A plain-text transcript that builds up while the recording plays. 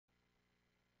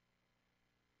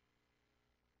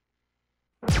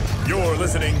You're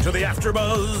listening to the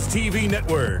AFTERBUZZ TV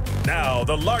network. Now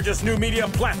the largest new media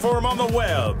platform on the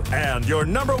web and your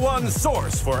 #1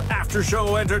 source for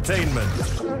after-show entertainment.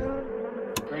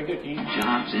 Very good, Dean.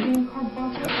 Johnson.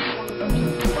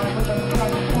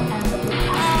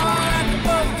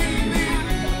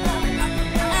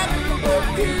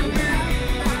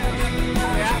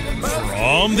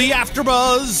 From the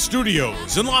AFTERBUZZ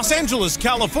Studios in Los Angeles,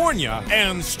 California,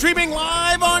 and streaming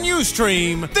live on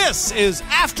Ustream, this is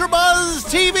AFTERBUZZ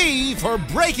TV for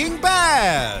Breaking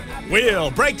Bad. We'll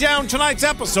break down tonight's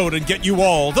episode and get you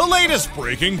all the latest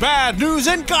Breaking Bad news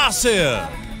and gossip.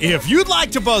 If you'd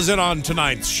like to buzz in on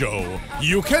tonight's show,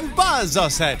 you can buzz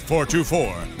us at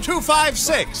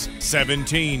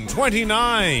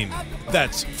 424-256-1729.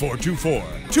 That's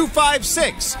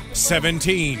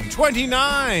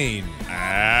 424-256-1729.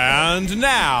 And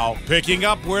now, picking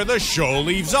up where the show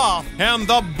leaves off and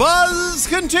the buzz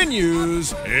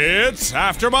continues, it's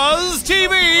AFTERBUZZ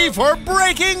TV for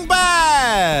Breaking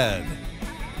Bad.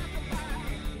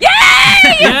 Yay!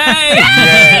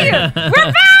 Yay!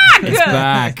 We're back! It's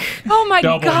back. Oh my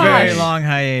gosh. Very long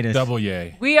hiatus. Double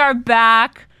yay. We are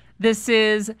back. This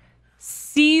is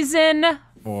season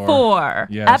 4,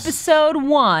 Yes. episode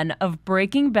 1 of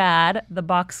Breaking Bad, the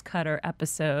box cutter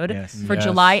episode for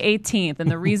July 18th. And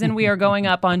the reason we are going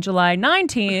up on July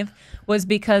 19th was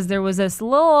because there was this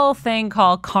little thing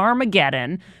called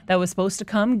Carmageddon that was supposed to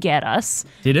come get us.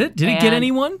 Did it? Did it get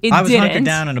anyone? I was hunkered hunkered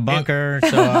down in a bunker,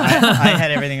 so I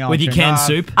had everything all with your turned canned off.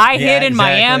 soup. I hid in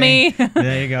Miami.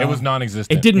 There you go. It was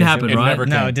non-existent. It didn't happen, right? Never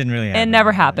No, came. it didn't really happen. It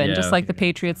never happened, Yeah, just like the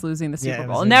Patriots losing the Super it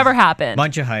Bowl. was It never happened.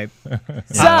 Bunch of hype. So,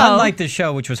 Unlike the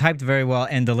show, which was hyped very well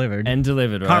and delivered. And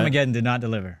delivered, right? Carmageddon did not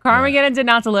deliver. Carmageddon did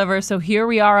not deliver, so here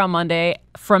we are on Monday.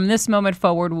 From this moment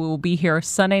forward, we will be here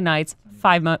Sunday nights,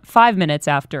 5 minutes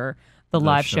after the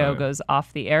live show goes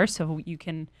off the air, so you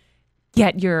can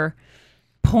get your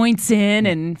points in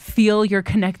and feel you're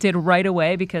connected right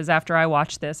away, because after I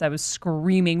watched this, I was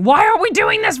screaming, why are we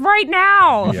doing this right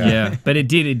now? Yeah, but it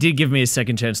did give me a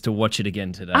second chance to watch it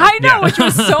again today. I know, which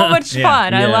was so much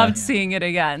fun. I Yeah. loved seeing it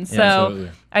again. So absolutely.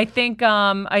 I think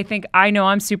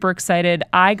I'm super excited.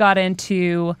 I got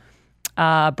into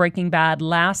Breaking Bad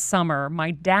last summer.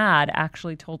 My dad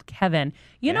actually told Kevin,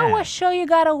 you know what show you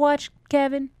gotta watch,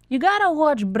 Kevin? You gotta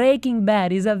watch Breaking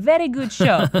Bad. It's a very good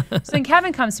show. So then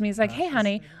Kevin comes to me, he's like, hey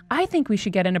honey, I think we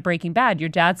should get into Breaking Bad. Your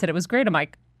dad said it was great. I'm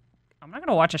like, I'm not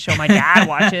gonna watch a show my dad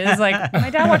watches. Like, my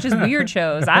dad watches weird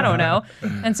shows. I don't know.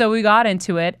 And so we got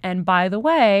into it. And by the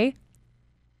way,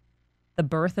 the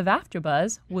birth of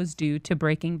AfterBuzz was due to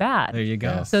Breaking Bad. There you go.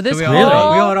 Yes. So this we whole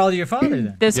owe it all to your father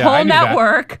then. this Yeah, I whole knew that.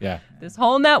 network, Yeah. this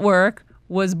whole network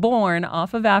was born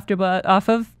off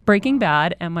of Breaking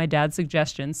Bad and my dad's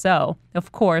suggestion. So,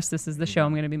 of course, this is the show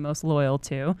I'm going to be most loyal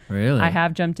to. Really? I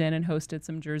have jumped in and hosted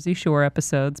some Jersey Shore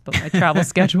episodes, but my travel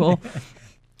schedule.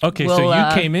 Okay, Well, so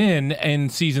you came in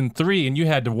season 3, and you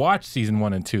had to watch season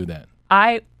 1 and 2 then.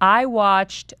 I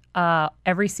watched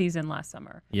every season last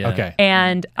summer. Yeah. Okay.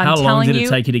 And I'm How telling long did you, it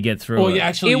take you to get through Well, it? yeah,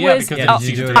 actually, it yeah, was. because Yeah, it's did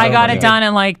you season do 3. it I got over? it done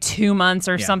in like 2 months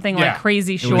or something Yeah. like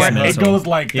crazy was short. mental. It goes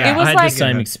like Yeah. that. It was I had like- the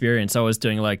same experience. I was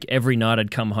doing like every night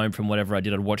I'd come home from whatever I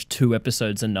did, I'd watch 2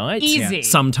 episodes a night. Easy.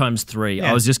 Sometimes 3.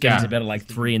 Yeah. I was just getting Yeah. to bed at like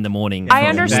 3 in the morning. I Yeah.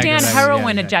 understand Exactly.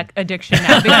 heroin Yeah. addiction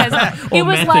now, because Or it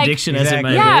was meth like addiction as it may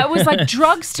Exactly. be. yeah, it was like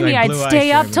drugs to Like me. I'd blue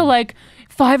stay eye up for till like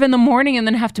 5 in the morning and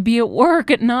then have to be at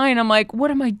work at 9. I'm like, what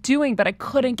am I doing? But I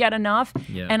couldn't get enough.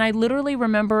 Yeah. And I literally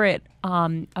remember it.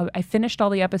 I finished all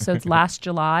the episodes last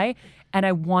July, and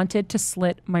I wanted to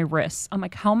slit my wrists. I'm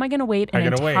like, how am I going to wait an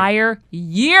entire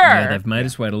year? Yeah, they've made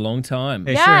us wait a long time.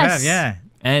 They sure have, Yes. yeah.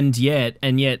 And yet,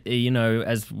 you know,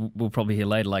 as we'll probably hear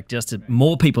later, like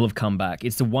more people have come back.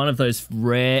 It's one of those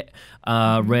rare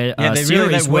they really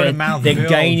series let word where of mouth they're build.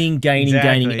 gaining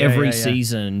Exactly, yeah, every yeah, yeah.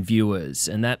 season viewers,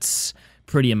 and that's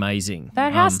pretty amazing.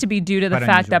 That has to be due to the quite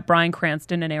fact unusual. that Bryan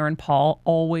Cranston and Aaron Paul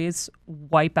always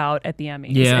wipe out at the Emmys.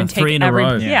 Yeah, and take 3 in a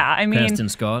row. Yeah, I mean, Cranston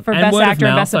Scott for and best word actor of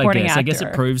and mouth, best supporting I guess it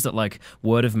actor. proves that like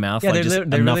word of mouth. Yeah, like, just they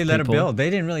enough really let it people. build. They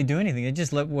didn't really do anything. They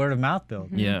just let word of mouth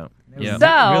build. Yeah, yeah.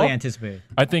 So- Really anticipated.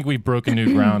 I think we've broken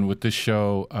new ground with this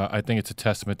show. I think it's a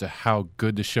testament to how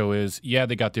good the show is. Yeah,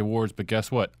 they got the awards, but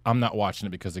guess what? I'm not watching it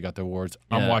because they got the awards.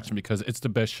 I'm Yeah. watching it because it's the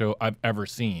best show I've ever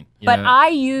seen. But Yeah. I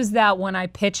use that when I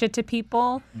pitch it to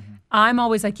people. I'm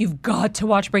always like, you've got to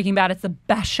watch Breaking Bad. It's the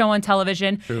best show on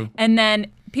television. True. And then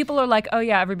people are like, oh,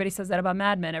 yeah, everybody says that about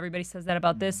Mad Men. Everybody says that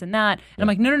about this and that. And I'm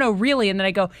like, no, really. And then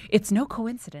I go, it's no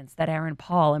coincidence that Aaron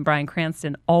Paul and Bryan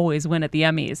Cranston always win at the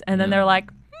Emmys. And then they're like,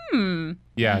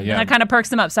 Yeah, and that kind of perks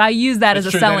them up. So I use that as a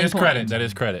It's true. selling That is point. credit. That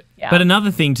is credit. Yeah. But another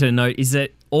thing to note is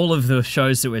that all of the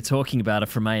shows that we're talking about are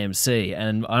from AMC,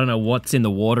 and I don't know what's in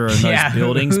the water in those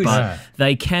buildings, but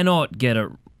they cannot get it.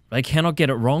 They cannot get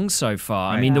it wrong so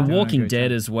far. I mean, The Walking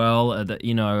Dead as well,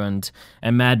 and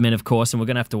Mad Men, of course, and we're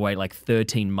going to have to wait like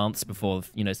 13 months before,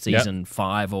 season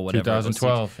 5 or whatever.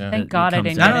 2012, Thank God I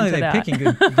didn't not get only into they're that. picking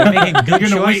good, they're making good You're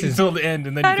going to wait choices. until the end,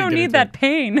 and then I don't need that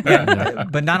pain.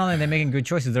 But not only are they making good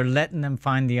choices, they're letting them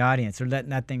find the audience. They're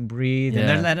letting that thing breathe, and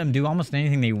they're letting them do almost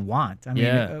anything they want. I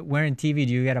mean, where in TV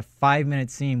do you get a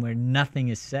 5-minute scene where nothing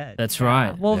is said? That's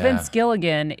right. Well, Vince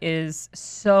Gilligan is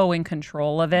so in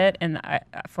control of it, and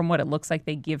from what it looks like,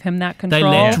 they give him that control. They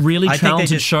let really I think they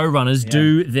talented just- showrunners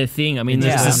do their thing. I mean,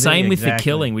 there's the same with The exactly.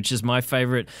 Killing, which is my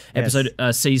favorite episode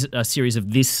series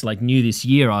of this, like new this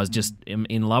year. I was just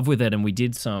in love with it, and we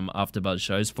did some AfterBuzz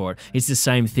shows for it. It's the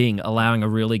same thing, allowing a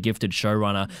really gifted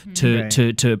showrunner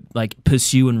to like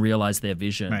pursue and realize their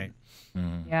vision. Right.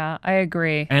 Yeah, I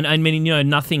agree. And I mean,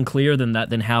 nothing clearer than that,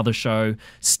 than how the show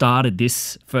started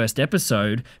this first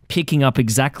episode, picking up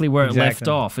exactly where it left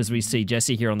off, as we see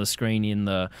Jesse here on the screen in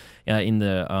the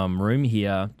room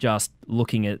here, just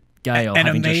looking at Gale And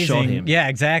having amazing. just shot him. Yeah,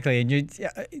 exactly. And you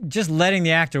just letting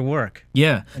the actor work.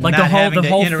 Yeah, And like not the having to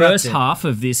whole interrupt first it. half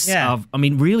of this. Yeah. I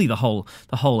mean, really, the whole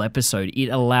episode, it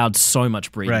allowed so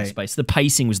much breathing Right. space. The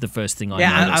pacing was the first thing I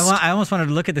Yeah, noticed. I almost wanted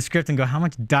to look at the script and go, how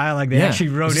much dialogue they actually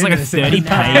wrote It's into like a this.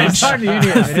 30-page, It's hardly any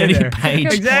of it in there. 30-page,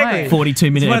 Exactly.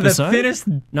 42-minute It's one episode. of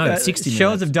the thinnest 60 shows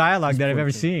minutes. of dialogue that I've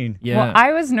ever seen. Yeah. Well,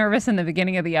 I was nervous in the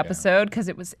beginning of the episode because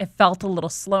it felt a little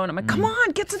slow, and I'm like, come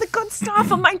on, get to the good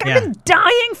stuff. I'm like, I've been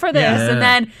dying for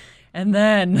this, and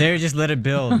then They just let it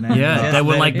build, man. Yeah, Just they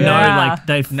were let like, it no, build. like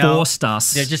they forced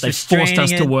us. They're just they forced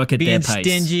us to work at their being pace.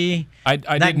 stingy, I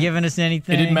not didn't- giving us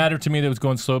anything. It didn't matter to me that it was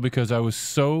going slow because I was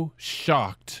so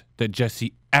shocked that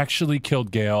Jesse actually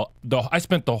killed Gale. I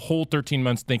spent the whole 13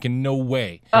 months thinking, no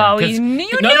way. Oh, 'Cause- you knew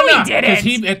he Because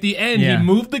didn't. at the end, he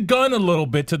moved the gun a little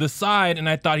bit to the side, and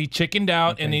I thought he chickened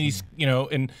out, and then he's,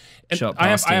 and Shot I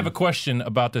past have him. a question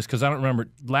about this because I don't remember.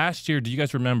 Last year, do you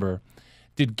guys remember?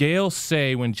 Did Gale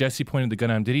say when Jesse pointed the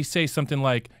gun at him, did he say something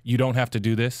like, you don't have to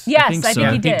do this? yes, I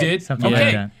think he did. He did? Something Okay.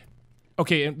 like that.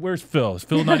 Okay, and where's Phil? Is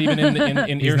Phil not even in not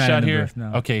earshot in the here? booth,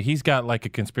 no. Okay, he's got like a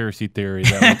conspiracy theory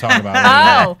that we'll talk about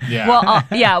Oh, later. Yeah. well,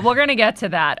 yeah, we're going to get to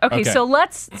that. Okay, Okay. so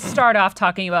let's start off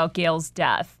talking about Gale's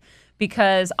death.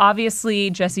 Because obviously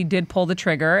Jesse did pull the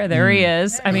trigger. There he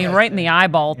is. I mean, right in the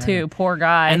eyeball too. Poor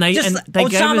guy. And they Just gave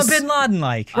Osama us, bin Laden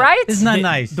like. Right? Isn't that the-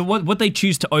 nice? what they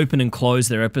choose to open and close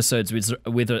their episodes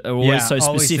with are always so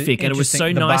always specific, and it was so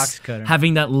interesting. The nice box cutter.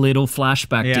 having that little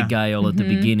flashback to Yeah. Gale at the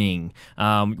beginning,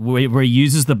 where he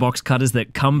uses the box cutters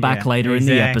that come back Yeah, later in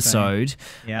the exactly. episode,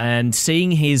 Yeah. and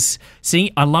seeing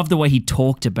I love the way he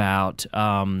talked about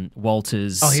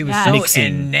Walter's. Oh, he was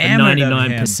mixing, so enamored of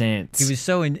him. 99%. He was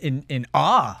so in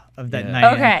awe of that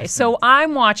 99%. Okay, so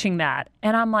I'm watching that,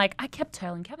 and I'm like, I kept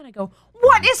telling Kevin, I go,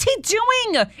 what is he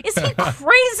doing? Is he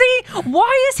crazy?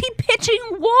 Why is he pitching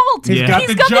Walt? He's got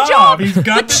the job. He's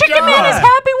got the the chicken man is job.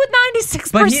 happy with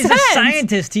 96%. But he's a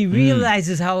scientist. He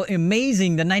realizes how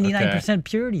amazing the 99%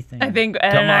 purity thing is. I think.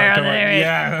 Come on.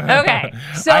 Yeah. Okay,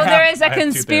 so there is I a have two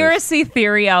conspiracy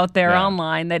theory out there Yeah.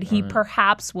 online that he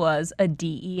perhaps was a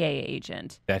DEA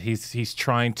agent. That he's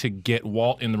trying to get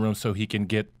Walt in the room so he can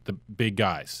get the big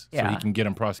guys, so Yeah. he can get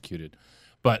him prosecuted.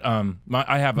 But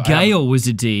I have Gale was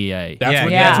a DEA. That's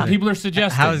Yeah. what people are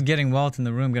suggesting. How is getting Walt in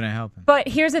the room going to help him? But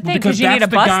here's the thing, because you that's need to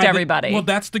the guy bust that- everybody, well,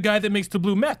 that's the guy that makes the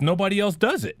blue meth. Nobody else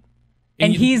does it.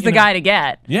 and he's the guy to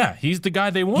get. Yeah, he's the guy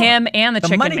they want. Him and the The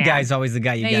chicken money man. guy's always the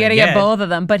guy you Yeah, got you gotta get both of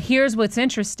them. But here's what's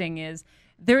interesting is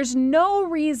there's no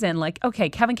reason, like, okay,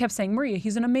 Kevin kept saying, Maria,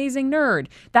 he's an amazing nerd.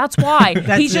 That's why. he's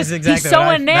that's just, exactly he's so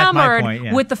what that's my enamored point,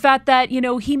 yeah. with the fact that,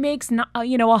 he makes,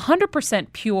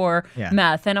 100% pure Yeah.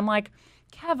 meth. And I'm like,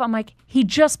 Kev, he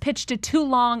just pitched it too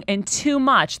long and too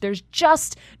much. There's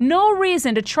just no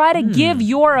reason to try to give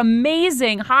your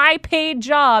amazing, high-paid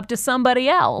job to somebody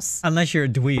else. Unless you're a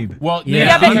dweeb. Well,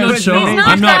 Yeah, but I'm not he's sure. not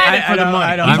I'm not. that- for the money.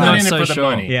 I don't He's know. not I'm in it so for the sure.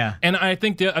 money. Yeah. And I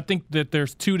think that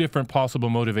there's two different possible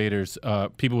motivators,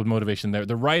 people with motivation there.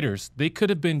 The writers, they could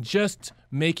have been just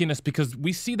making us, because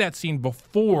we see that scene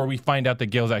before we find out that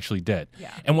Gale's actually dead. Yeah.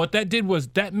 And what that did was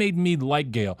that made me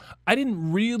like Gale. I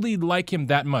didn't really like him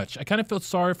that much. I kind of felt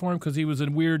sorry for him because he was a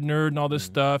weird nerd and all this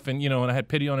stuff, and and I had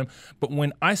pity on him. But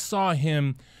when I saw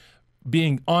him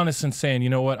being honest and saying, you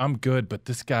know what, I'm good, but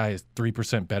this guy is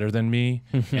 3% better than me,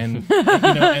 and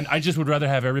and I just would rather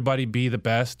have everybody be the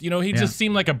best. He just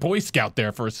seemed like a Boy Scout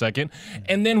there for a second,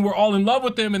 and then we're all in love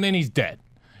with him, and then he's dead.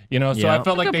 So Yeah. I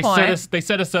felt like Good they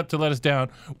set us up to let us down,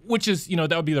 which is that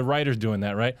would be the writers doing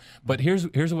that, right? But here's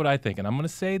what I think, and I'm going to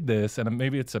say this, and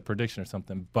maybe it's a prediction or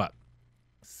something, but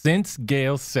since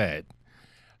Gale said,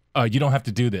 you don't have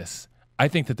to do this, I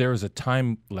think that there is a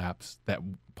time lapse that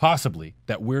possibly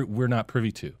that we're not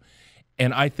privy to.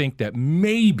 And I think that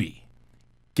maybe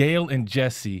Gale and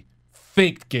Jesse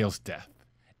faked Gale's death.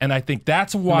 And I think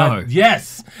that's why,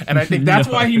 yes. And I think that's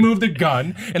why he moved the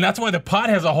gun, and that's why the pot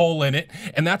has a hole in it,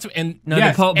 and that's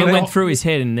the pot went through his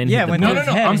head and then hit the pot.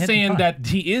 No. I'm saying that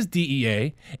he is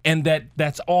DEA, and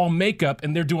that's all makeup,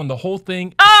 and they're doing the whole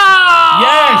thing. Oh,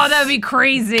 yes, that'd be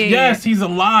crazy. Yes, he's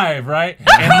alive, right?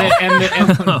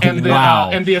 And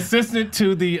the assistant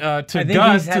to the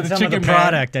Gus to the chicken man.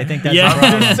 Product. I think that's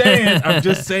I'm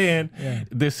just saying. Yeah.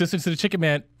 The assistant to the chicken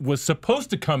man was supposed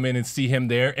to come in and see him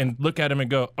there and look at him and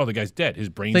go, "Oh, the guy's dead. His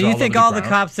brain's all over the ground." So you think all the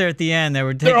cops there at the end, they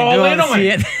were taking all in to on see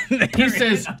it? it? He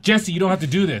says, "Jesse, you don't have to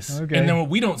do this." Okay. And then what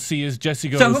we don't see is Jesse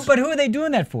goes. So, but who are they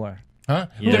doing that for? Huh?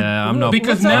 Yeah, I'm not.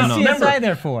 Because now,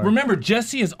 remember,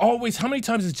 Jesse is always. How many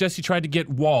times has Jesse tried to get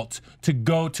Walt to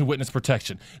go to witness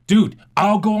protection? Dude,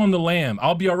 I'll go on the lam.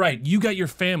 I'll be all right. You got your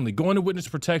family. Go into witness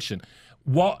protection.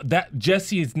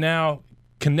 Jesse is now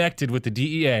connected with the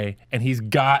DEA, and he's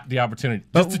got the opportunity.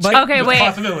 Okay, wait.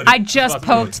 I just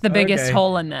poked the biggest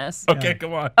hole in this. Okay,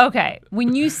 come on. Okay,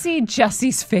 when you see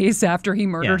Jesse's face after he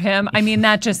murdered him, I mean,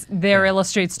 that just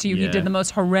illustrates to you he did the most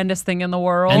horrendous thing in the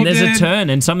world. And there's a turn,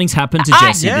 and something's happened to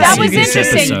Jesse. That was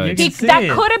interesting.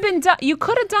 That could have been done. You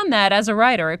could have done that as a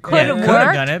writer. It could have worked. Could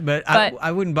have done it, but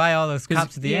I wouldn't buy all those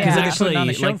cops at the end. Because actually,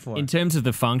 like, in terms of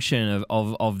the function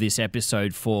of this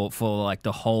episode for like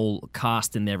the whole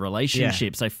cast and their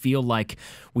relationships, I feel like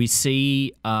we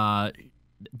see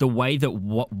the way that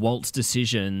Walt's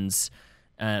decisions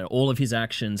and all of his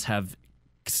actions have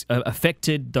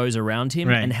affected those around him,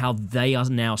 and how they are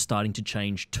now starting to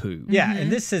change too. Yeah,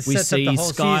 and this is sets up the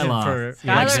whole Skyler, season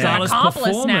for Skyler's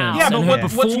performance. Now. Yeah, but her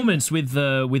performance with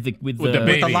the baby. It's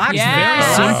very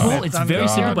simple. It's very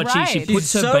simple, but she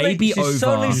puts her baby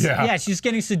over. She's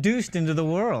getting seduced into the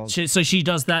world. So she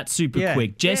does that super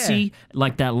quick. Jesse,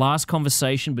 like that last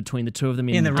conversation between the two of them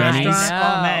in the restaurant. Denny's,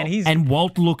 Oh man, and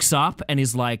Walt looks up and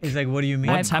is like, "What do you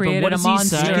mean? What's happened? What does he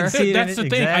say?" That's the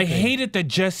thing. I hated that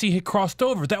Jesse had crossed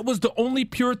over. That was the only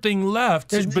pure thing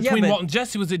left between Walt and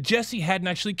Jesse, was that Jesse hadn't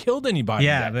actually killed anybody.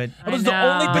 Yeah, but that was the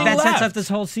only thing left. But that sets up this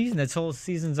whole season. This whole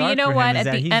season's arc. You know for what? him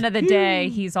At the end of the day,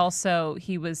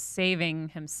 he was saving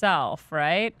himself,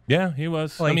 right? Yeah, he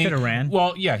was. Well, he could have ran.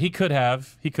 Well, yeah, he could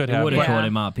have. He would have caught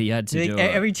him up. He had to do it.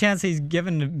 Every chance he's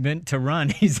given to run,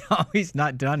 he's always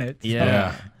not done it. So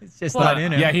yeah. It's just not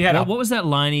in him. Yeah, he had. What was that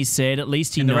line he said? At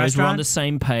least he knows we're on the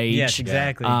same page. Yes,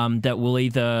 exactly. That will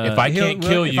either. If I can't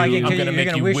kill you, I'm going to make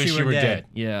you wish you were dead.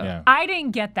 Yeah. I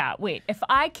didn't get that. Wait, if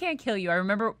I can't kill you, I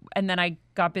remember, and then I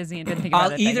got busy and didn't think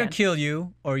about it. I'll either kill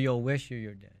you or you'll wish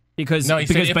you're dead. Because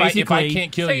basically, if I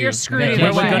can't kill you, you're screwed.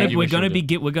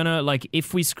 We're gonna like,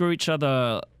 if we screw each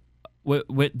other,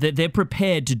 they're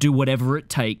prepared to do whatever it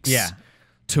takes. Yeah.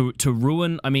 To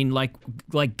ruin, I mean, like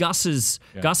Gus's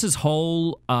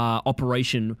whole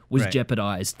operation was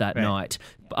jeopardized that night,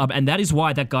 and that is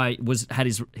why that guy had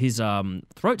his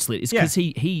throat slit. Is because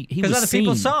he was other seen.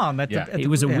 People saw him. He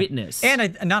was a witness,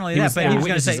 and not only that, but he was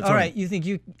going to say, "All right, you think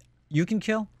you can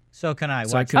kill? So can I."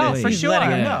 So for sure.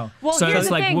 Letting him know. Well, so here's it's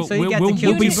the like thing.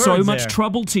 we'll be so much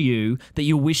trouble to you that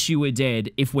you wish you were dead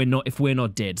if we're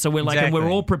not dead. So we're like, and we're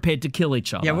all prepared to kill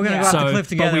each other. Yeah, we're gonna go off the cliff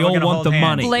together. But we all want the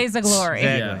money. Blaze of glory.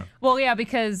 Exactly. Yeah. Well, yeah,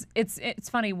 because it's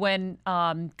funny when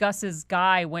Gus's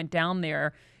guy went down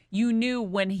there. You knew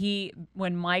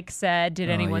when Mike said, "Did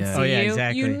anyone see you?"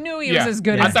 Exactly. You knew he was as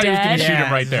good as dead. I thought he was going to shoot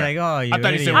him right there. Like, I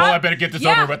thought he said, "Well, I better get this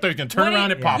over." But I thought he was going to turn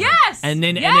around and pop him. Yes. And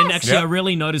then actually, I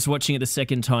really noticed watching it the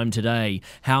second time today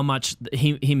how much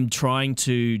him trying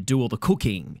to do all the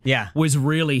cooking. Was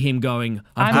really him going,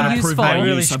 "I've got to prove my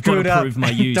use. I've got to prove my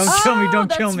use. Don't kill me.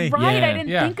 Don't kill me." That's right. I didn't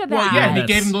think of that. Well, yeah, he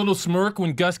gave him a little smirk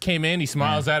when Gus came in. He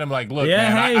smiles at him like, "Look,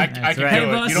 man, I can do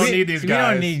it. You don't need these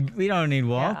guys. We don't need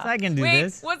Walt. I can do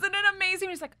this." Wasn't it amazing?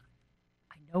 He's like,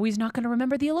 "No, he's not going to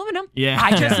remember the aluminum. Yeah.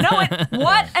 I just know it.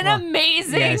 What an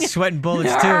amazing Yeah, sweating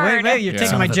bullets nerd. too. Wait, you're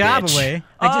taking my job away.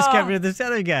 I just got rid of this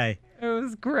other guy. It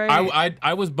was great.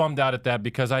 I was bummed out at that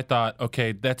because I thought,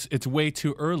 okay, it's way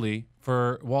too early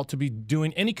for Walt to be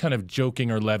doing any kind of joking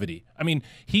or levity. I mean,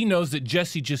 he knows that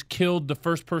Jesse just killed the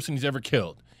first person he's ever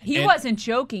killed. He wasn't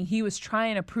joking. He was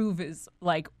trying to prove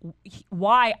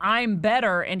why I'm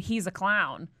better and he's a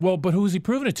clown. Well, but who was he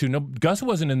proving it to? No, Gus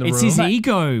wasn't in the room. It's his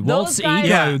ego. Walt's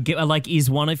ego,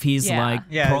 is one of his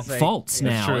faults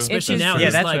now. True. Especially now. Yeah,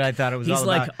 that's what I thought it was all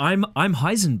about. He's like, I'm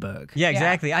Heisenberg. Yeah,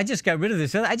 exactly. I just got rid of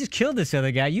this other. I just killed this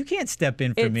other guy. You can't step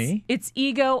in for me. It's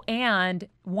ego, and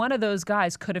one of those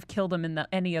guys could have killed him in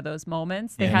any of those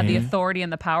moments. They had the authority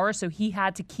and the power, so he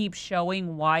had to keep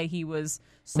showing why he was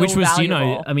so Which was, valuable. you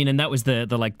know, I mean, and that was the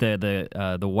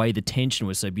way the tension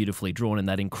was so beautifully drawn in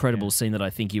that incredible scene that I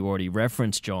think you already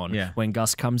referenced, John, when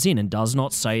Gus comes in and does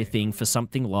not say a thing for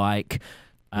something like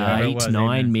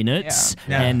 8-9 minutes,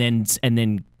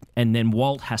 and then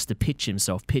Walt has to pitch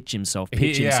himself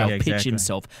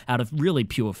out of really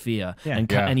pure fear.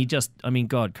 And he just, I mean,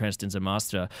 God, Cranston's a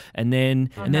master. And then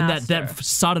that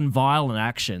sudden violent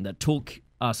action that took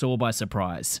us all by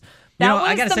surprise.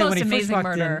 I gotta say, when he first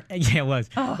walked in, it was.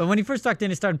 But when he first walked in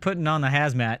and started putting on the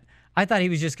hazmat, I thought he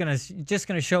was just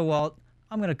gonna show Walt,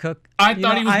 I'm gonna cook. I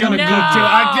thought he was gonna cook too.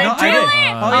 I did too.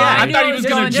 I thought he was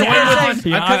gonna join us.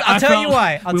 I'll tell you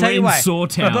why. I'll tell you why. Saw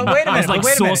Town. But wait a minute. I was like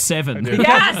Saw 7.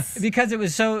 Because it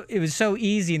was so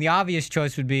easy, and the obvious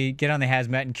choice would be get on the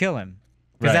hazmat and kill him,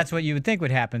 because that's what you would think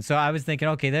would happen. So I was thinking,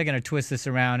 okay, they're gonna twist this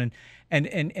around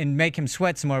and make him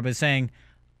sweat some more, but saying,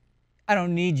 I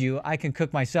don't need you. I can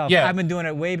cook myself. I've been doing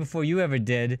it way before you ever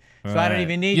did, so I don't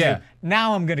even need you.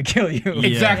 Now I'm gonna kill you.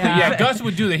 Exactly. Yeah. Gus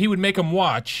would do that. He would make them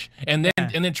watch, and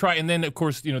then try, and then of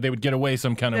course they would get away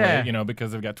some kind of way,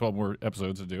 because they've got 12 more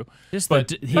episodes to do.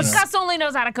 But Gus only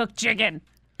knows how to cook chicken.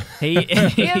 He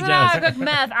doesn't know how to cook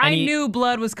meth. I knew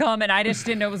blood was coming. I just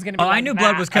didn't know it was going to be I knew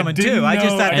blood was coming too. I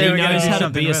just thought they were going to do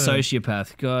something. He knows how to be a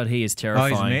sociopath. God, he is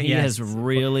terrifying. He has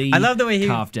really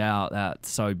carved out that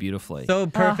so beautifully. So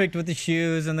perfect with the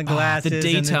shoes and the glasses. The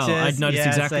detail. And the I'd noticed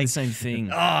exactly the same thing.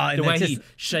 The way he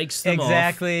shakes them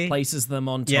off, places them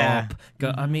on top.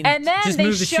 I mean, and then just they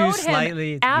move the showed shoes him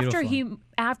slightly. after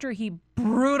he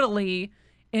brutally.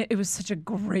 It was such a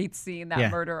great scene, that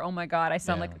murder. Oh, my God. I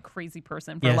sound like a crazy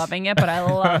person for loving it, but I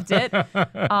loved it.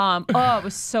 It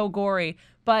was so gory.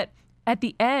 But at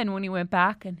the end, when he went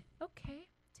back and, okay,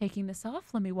 taking this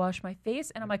off, let me wash my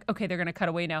face. And I'm like, okay, they're going to cut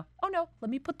away now. Oh, no, let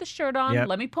me put the shirt on.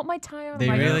 Let me put my tie on. They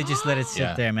really just let it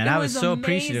sit there, man. I was so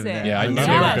appreciative of that. Yeah, I knew they were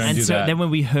going to and do so that. then when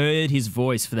we heard his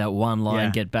voice for that one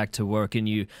line, get back to work,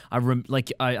 and I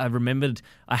remembered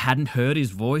I hadn't heard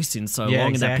his voice in so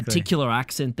long, and that particular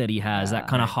accent that he has, that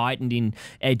kind of heightened in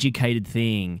educated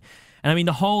thing. And I mean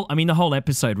the whole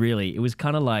episode, really, it was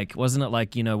kind of like, wasn't it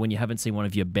like, when you haven't seen one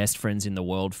of your best friends in the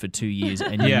world for 2 years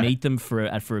and you meet them for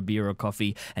a beer or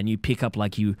coffee and you pick up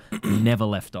like you never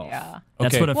left off.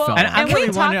 That's what it felt like. I'm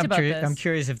really wondering, I'm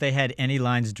curious if they had any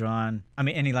lines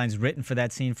any lines written for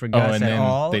that scene for Gus at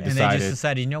all. And they just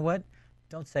decided, you know what?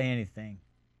 Don't say anything.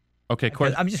 Okay, of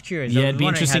course. I'm just curious. Yeah, it'd be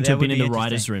interesting to have been in the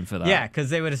writer's room for that. Yeah,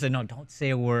 because they would have said, no, don't say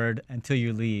a word until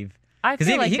you leave. I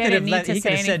feel like they didn't need to say anything. He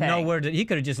could have said no word. He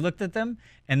could have just looked at them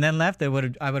and then left. I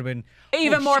would have been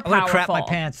even more powerful. I would have crapped my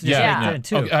pants.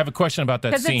 Too. Okay, I have a question about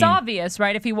that scene. Because it's obvious,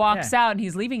 right? If he walks out and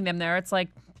he's leaving them there, it's like,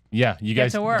 you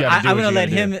guys to work. I would have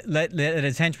let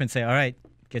his henchman say, all right,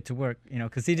 get to work,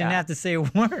 because he didn't have to say a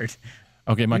word.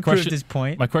 Okay, my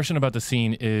question about the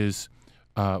scene is,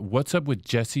 what's up with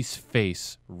Jesse's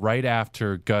face right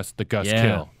after the Gus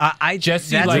kill?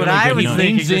 Jesse, that's what I was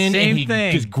thinking. The same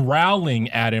thing. Just growling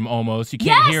at him almost. You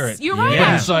can't hear it. You're right.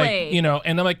 But it's like,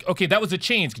 and I'm like, okay, that was a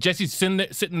change. Jesse's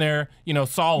sitting there,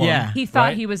 solemn. Yeah. He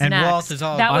thought he was and next. Walt is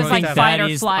all that was like fight or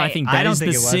flight. I think that is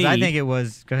the seed. I think it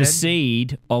was. Go ahead. The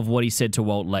seed of what he said to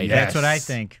Walt later. That's what I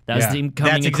think. That was him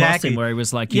coming across him where he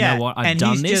was like, you know what, I've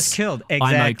done this. And he's just killed.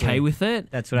 Exactly. I'm okay with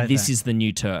it. That's what I think. This is the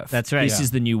new turf. That's right. This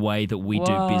is the new way that we do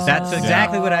business. That's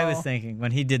exactly what I was thinking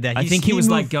when he did that. I think he was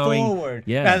like going forward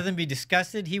rather than be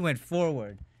disgusted. He went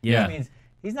forward. Yeah, that means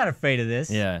he's not afraid of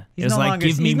this. Yeah, he's no longer.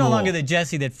 He's no longer the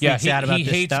Jesse that freaks out about this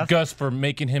stuff. He hates Gus for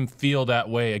making him feel that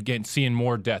way again, seeing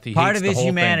more death. Part of his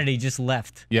humanity just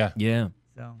left. Yeah,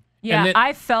 So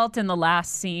I felt in the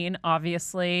last scene,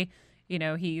 obviously.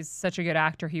 He's such a good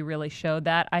actor. He really showed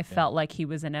that. I felt like he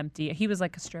was he was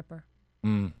like a stripper.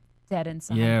 Dead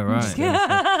inside. Yeah, right.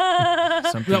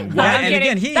 Something. And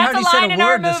again, he hardly said a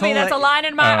word. That's a line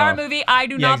in our movie. I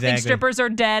do not think strippers are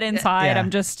dead inside. I'm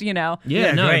just, Yeah,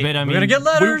 no, great. but I mean, we're gonna get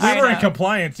letters. We were in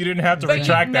compliance. You didn't have to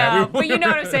retract that. But you know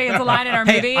what I'm saying? It's a line in our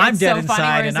movie. I'm it's dead so inside,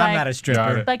 funny and I'm not a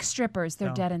stripper. Like strippers,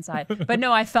 they're dead inside. But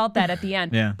no, I felt that at the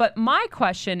end. Yeah. But my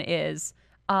question is,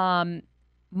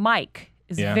 Mike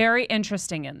is very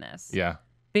interesting in this. Yeah.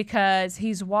 Because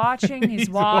he's watching.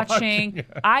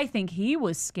 I think he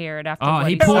was scared after what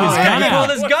he pulled his gun. He pulled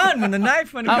his gun when the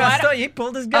knife went across. He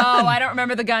pulled his gun. Oh, I don't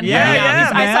remember the gun.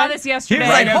 I saw this yesterday. He was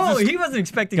like, "Holy!" He wasn't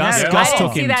expecting that. I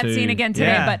didn't see that scene again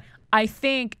today, but I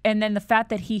think, and then the fact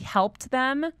that he helped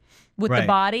them with the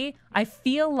body, I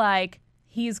feel like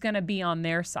he's going to be on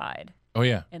their side. Oh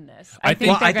yeah. In this, I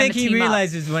think he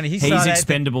realizes when he saw that he's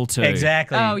expendable too.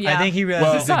 Exactly. Oh yeah. I think he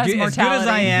realizes as good as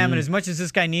I am, Mm-hmm. and as much as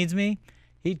this guy needs me,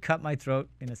 he'd cut my throat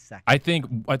in a second. I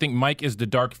think Mike is the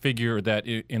dark figure that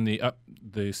in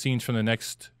the scenes from the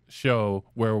next show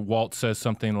where Walt says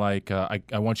something like, "I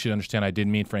want you to understand, I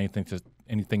didn't mean for anything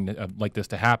like this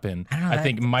to happen." I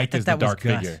think Mike is the dark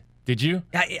figure. Did you?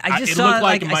 I just saw it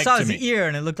like I saw his ear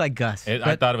and it looked like Gus.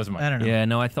 I thought it was Mike. I don't know. Yeah,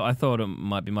 no, I thought it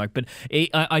might be Mike, but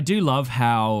I do love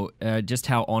how just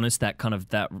how honest that kind of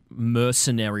that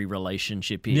mercenary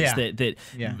relationship is.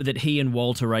 Yeah. That he and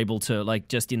Walt are able to, like,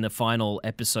 just in the final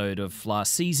episode of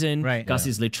last season, Right. Gus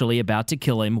is literally about to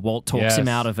kill him. Walt talks him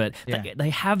out of it. Yeah. They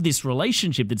have this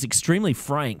relationship that's extremely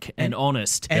frank and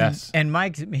honest. And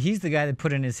Mike, he's the guy that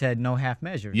put in his head no half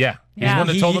measures. Yeah. He's Yeah. the one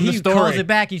that told him the story. He calls it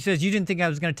back. He says, "You didn't think I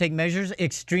was going to take measures,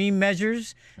 extreme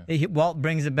measures." Walt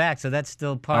brings it back, so that's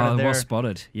still part of their. Well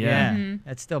spotted. Yeah.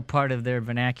 That's still part of their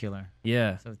vernacular.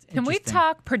 Yeah. So it's Can we interesting.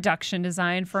 talk production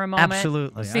design for a moment?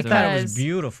 Absolutely. I Because thought it was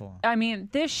beautiful. I mean,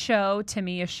 this show to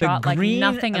me is The shot like green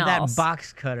nothing of else. that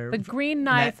box cutter. The green and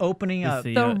knife, that opening up.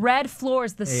 the red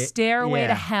floors, the stairway to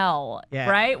yeah. hell, Yeah.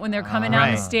 right? When they're coming down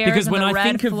the Right. stairs Because and when the I red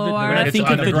think of floor. when I It's think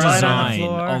of the underground. Blood on the design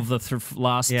floor. of the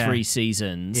last Yeah. 3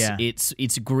 seasons, Yeah.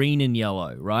 it's green and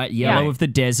yellow, right? Yellow Yeah. of the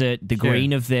desert, the Sure.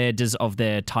 green of their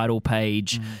title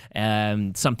page,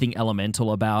 something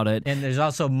elemental about it. And there's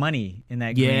also money in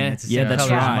that green. Yeah, It's the yeah, same that's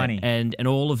color as right. Money. And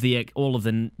all of the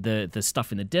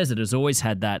stuff in the desert has always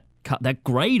had that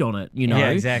grade on it, you know. Yeah,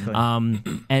 exactly.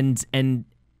 And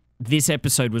this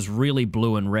episode was really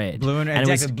blue and red. Blue and it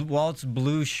was exactly. Walt's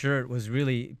blue shirt was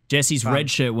really. Jesse's red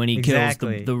shirt when he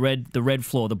Exactly. kills the red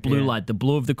floor, the blue light, the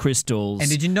blue of the crystals. And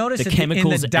did you notice the in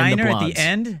chemicals the diner and the at the bloods.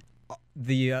 end,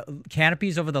 the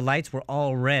canopies over the lights were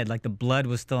all red, like the blood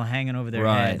was still hanging over their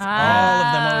Right. heads. All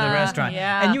of them over the restaurant.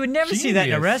 yeah. And you would never see that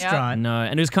in a Genius. restaurant. No,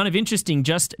 and it was kind of interesting.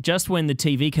 Just when the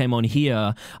TV came on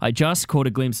here, I just caught a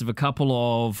glimpse of a couple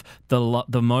of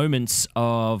the moments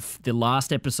of the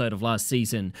last episode of last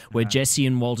season where Jesse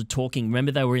and Walt are talking.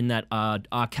 Remember they were in that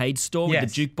arcade store with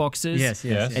Yes. the jukeboxes. Yes.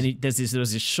 And there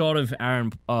was this shot of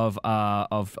Aaron of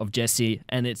Jesse,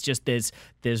 and it's just there's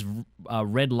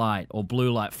red light or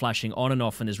blue light flashing on and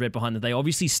off, and there's red behind them. They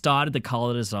obviously started the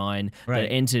color design Right.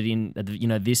 that entered in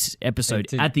this episode It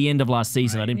did. at the end of last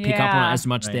season. I didn't pick up on Yeah. it as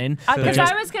much Right. then. Because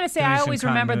there's- I was going to say, there's I some always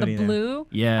remember the continuity blue.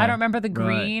 Yeah. I don't remember the Right.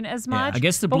 green as much. I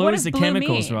guess the But blue what is does the blue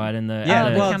chemicals, mean? right? And the Yeah,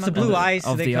 the well, it's the chemical. blue ice.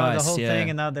 of They the call it the ice, whole yeah. thing,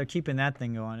 and now they're keeping that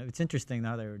thing going. It's interesting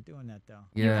how they were doing that, though.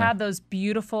 You Yeah. had those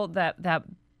beautiful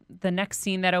the next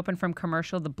scene that opened from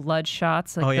commercial, the blood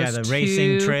shots. Like Oh yeah, those the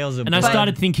racing two- trails of And I blood.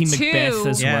 started thinking Two- Macbeth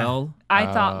as Yeah. well. I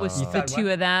thought was the thought two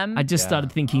what? of them. I just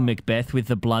started thinking Macbeth with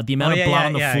the blood, the amount Oh, of yeah, blood yeah,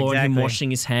 on the yeah, floor, and him exactly. washing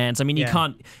his hands. I mean, you Yeah.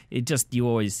 can't. It just you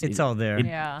always. It's all there.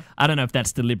 Yeah. I don't know if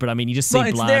that's deliberate. I mean, you just see Well,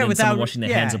 it's blood there and without someone washing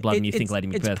their hands of blood, and you think it's, Lady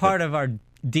Macbeth. It's part of our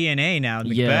DNA now,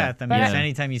 Macbeth. Yeah. I mean, Yeah.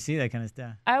 anytime you see that kind of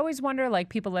stuff. I always wonder, like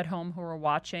people at home who are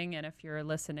watching, and if you're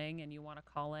listening and you want to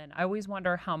call in, I always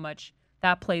wonder how much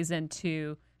that plays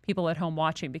into people at home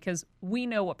watching, because we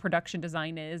know what production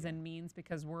design is and means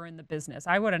because we're in the business.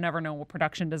 I would have never known what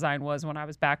production design was when I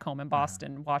was back home in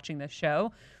Boston watching this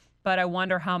show, but I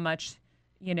wonder how much,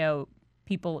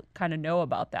 people kind of know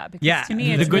about that, because Yeah. to me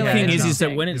The it's good really thing is that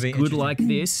interesting. when it's It'd be good interesting. like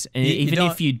this, and You even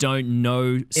don't- if you don't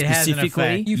know has an specifically,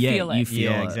 effect. You feel it. you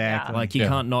feel Yeah, it. exactly. Like you Yeah.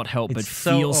 can't not help but It's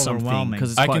so feel something overwhelming.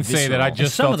 because it's I quite can say that I visceral.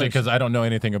 just Some of felt it those- because I don't know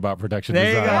anything about production There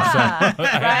you design. go. Yeah, So I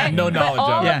have right? no knowledge but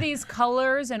all of it. Yeah. of these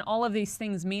colors and all of these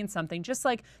things mean something. Just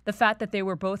like the fact that they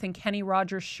were both in Kenny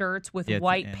Rogers shirts with Yeah, at the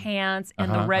white end. pants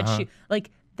and the red shoe. Like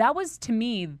that was to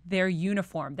me their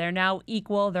uniform. They're now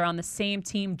equal. They're on the same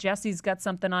team. Jesse's got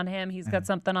something on him. He's got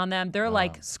something on them. They're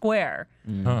like square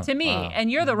to me.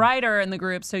 And you're the writer in the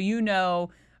group, so you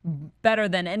know better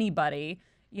than anybody.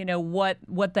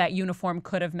 What that uniform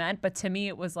could have meant. But to me,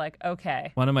 it was like,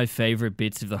 okay. One of my favorite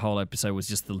bits of the whole episode was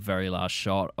just the very last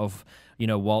shot of,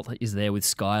 Walt is there with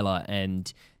Skyler,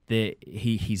 and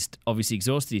he's obviously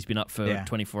exhausted. He's been up for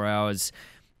 24 hours.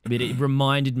 But it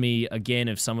reminded me again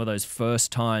of some of those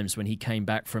first times when he came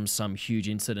back from some huge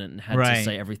incident and had to Right.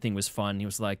 say everything was fine. He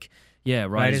was like, yeah,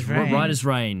 Right as rain. right as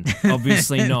rain.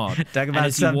 Obviously not. Talk and about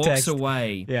as he walks subtext.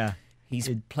 away, Yeah. he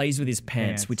plays with his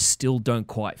pants, Pants. which still don't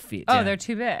quite fit. Oh, they're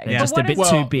too big. They're But just what a bit is-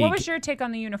 too big. What was your take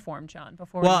on the uniform, John,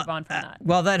 before we move on from that?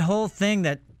 Well, that whole thing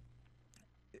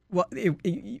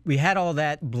we had all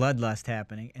that bloodlust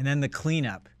happening, and then the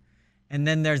cleanup, and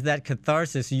then there's that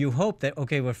catharsis. You hope that,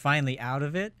 okay, we're finally out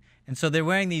of it. And so they're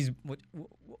wearing these, well,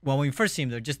 when we first see them,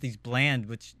 they're just these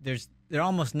bland, they're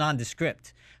almost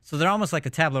nondescript. So they're almost like a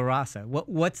tabula rasa.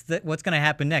 What's going to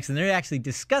happen next? And they're actually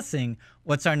discussing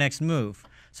what's our next move.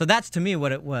 So that's to me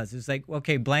what it was. It's like,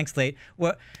 okay, blank slate.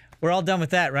 We're all done with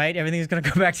that, right? Everything's going to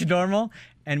go back to normal.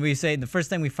 And we say the first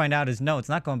thing we find out is no, it's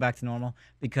not going back to normal,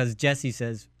 because Jesse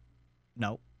says,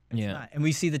 no. It's not. And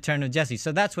we see the turn of Jesse.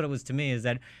 So that's what it was to me, is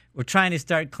that we're trying to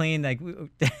start clean. Like,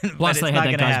 Plus, they had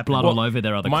that guy's blood all over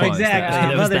their other clothes.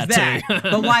 Exactly. There there's that.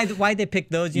 But why'd they pick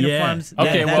those uniforms? Yeah.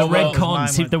 Okay,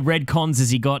 the red cons is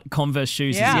he got Converse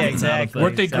shoes. Yeah, exactly.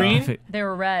 Weren't they green? They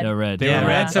were red. They're red. They were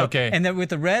red. So, okay. And then with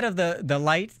the red of the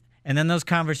light, and then those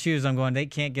Converse shoes, I'm going, they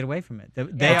can't get away from it.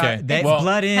 They Well,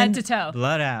 blood in, head to toe,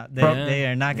 blood out. They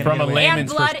are not going to From get a away. layman's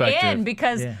and blood perspective. in,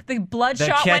 because the blood The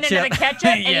shot went into the ketchup,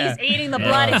 and he's eating the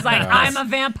blood. He's like, I'm a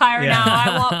vampire now.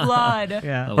 I want blood.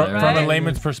 Yeah. From a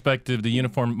layman's perspective, the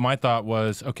uniform, my thought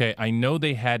was, okay, I know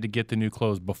they had to get the new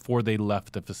clothes before they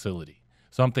left the facility.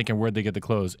 So I'm thinking, where'd they get the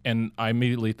clothes? And I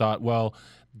immediately thought, well,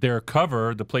 their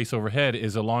cover, the place overhead,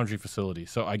 is a laundry facility.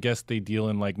 So I guess they deal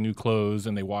in like new clothes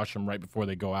and they wash them right before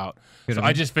they go out. So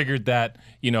I just figured that,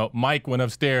 Mike went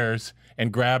upstairs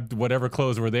and grabbed whatever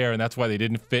clothes were there, and that's why they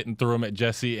didn't fit and threw them at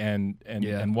Jesse and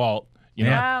Walt.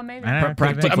 Yeah, maybe.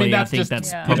 Practically, I think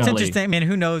that's probably... It's interesting. I mean,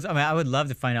 who knows? I mean, I would love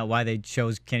to find out why they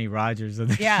chose Kenny Rogers.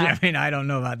 I mean, I don't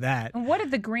know about that. And what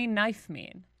did the green knife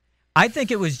mean? I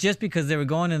think it was just because they were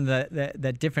going in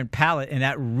that different palette, and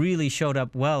that really showed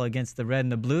up well against the red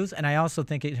and the blues. And I also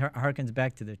think it harkens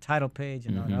back to their title page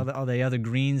and all the other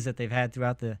greens that they've had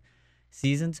throughout the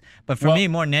seasons. But for me,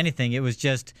 more than anything, it was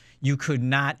just you could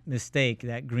not mistake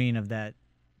that green of that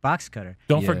box cutter.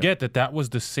 Don't forget that was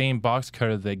the same box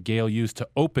cutter that Gale used to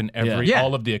open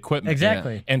all of the equipment.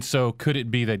 Exactly. Yeah. And so could it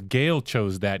be that Gale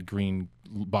chose that green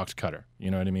box cutter?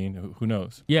 You know what I mean? Who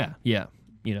knows? Yeah.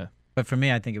 But for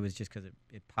me, I think it was just because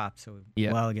it popped so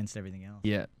well against everything else.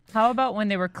 Yeah. How about when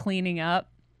they were cleaning up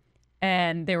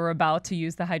and they were about to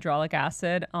use the hydraulic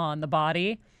acid on the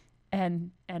body,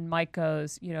 and Mike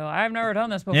goes, I've never done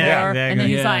this before. And then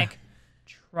he's like,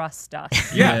 trust us.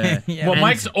 Well,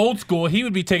 Mike's old school. He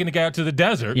would be taking the guy out to the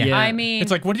desert. Yeah. I mean, it's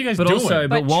like, what are you guys but doing?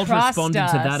 But Walt trust responded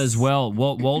to that us. as well.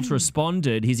 Walt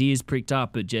responded, his ears pricked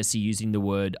up at Jesse using the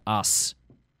word us.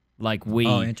 Like we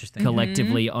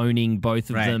collectively owning both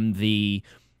of them the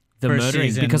murdering.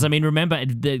 Season. Because, I mean, remember,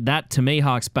 that to me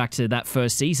harks back to that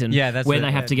first season where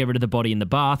they have to get rid of the body in the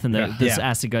bath and this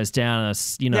acid goes down.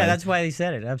 Yeah, that's why he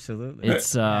said it. Absolutely.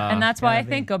 It's and that's why I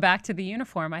think, go back to the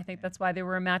uniform, I think that's why they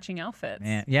were matching outfits.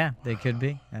 Yeah, they could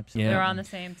be. Absolutely. They're on the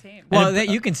same team. Well,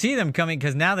 you can see them coming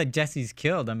because now that Jesse's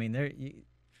killed, I mean, they're...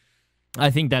 I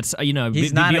think that's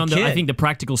He's not beyond a kid. I think the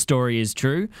practical story is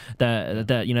true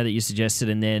that you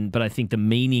suggested, but I think the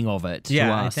meaning of it to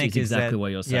us is exactly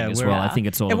what you're saying as well. I think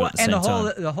it's all at the same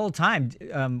time. The whole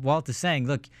time, Walt is saying,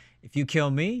 "Look, if you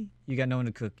kill me, you got no one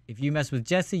to cook. If you mess with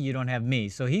Jesse, you don't have me."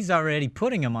 So he's already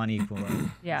putting him on equal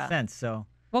sense. So.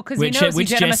 Well, because he knows he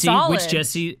did him a solid. Which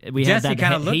Jesse? Jesse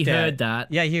kind of looked he at heard that.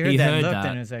 Yeah, he heard that and looked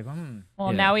and it was like,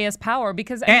 Well, now he has power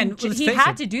because he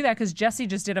had to do that because Jesse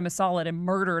just did him a solid and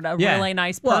murdered a really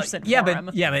nice person for him.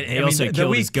 But he also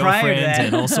killed his girlfriend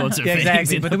and all sorts of things.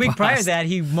 Exactly. But the week prior to that,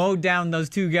 he mowed down those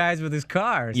two guys with his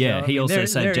car. Yeah, he also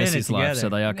saved Jesse's life, so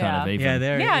they are kind of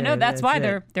even. That's why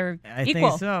they're equal. I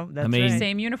think so. I mean,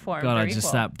 same uniform. God,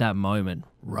 just that moment.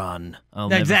 Run.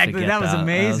 I'll exactly. Never forget that was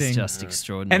amazing. That was just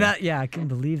extraordinary. And I couldn't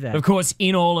believe that. Of course,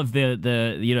 in all of the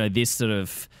this sort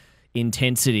of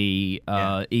intensity,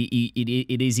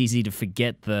 it is easy to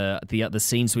forget the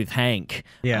scenes with Hank.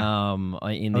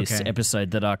 In this episode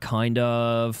that are kind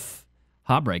of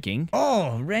heartbreaking.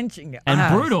 Oh, wrenching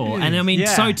and brutal, geez. And I mean,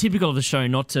 so typical of the show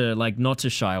not to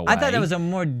shy away. I thought that was a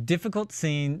more difficult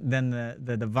scene than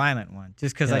the violent one,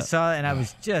 just because I saw it and I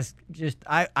was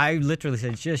I literally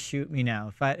said, "Just shoot me now.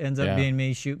 If it ends up being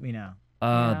me, shoot me now."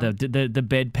 The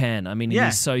bedpan. I mean,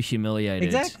 he's so humiliated.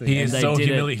 Exactly. He is so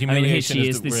humiliated. I mean, here she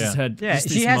is. This is her.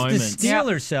 She has to steel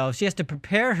herself. She has to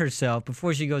prepare herself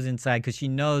before she goes inside because she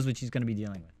knows what she's going to be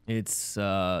dealing with. It's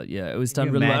it was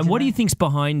done really well. And what do you think's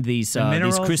behind these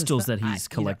crystals that he's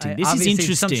collecting? This is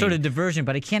interesting. Some sort of diversion,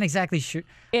 but I can't exactly.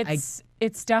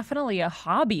 It's definitely a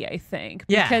hobby, I think,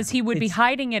 because he would be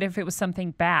hiding it if it was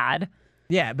something bad.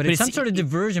 Yeah, but it's some sort of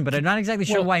diversion, but I'm not exactly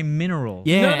sure why minerals.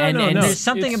 Yeah, and there's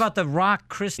something about the rock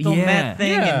crystal meth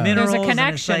thing and minerals. There's a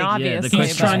connection, obviously.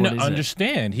 He's trying to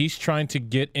understand. He's trying to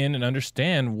get in and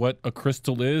understand what a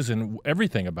crystal is and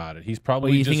everything about it. He's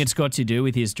probably you think it's got to do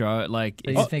with his draw? Like,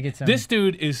 this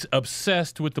dude is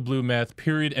obsessed with the blue meth,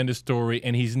 period, end of story,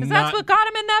 and he's not. That's what got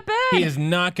him in that bed. He is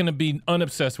not going to be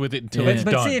unobsessed with it until it's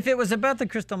done. But see, if it was about the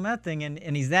crystal meth thing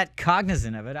and he's that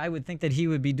cognizant of it, I would think that he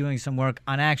would be doing some work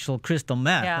on actual crystal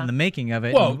meth Yeah. and the making of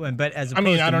it. Well, but as I opposed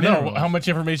mean, to I don't know minerals. how much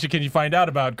information can you find out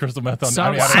about crystal meth on Some-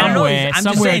 I mean, I don't I don't know. know. Somewhere- I'm just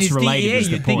somewhere saying it's related DEA, is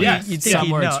the you'd think point. he- Yes. you'd think he'd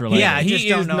Somewhere it's know. related. Yeah, I just He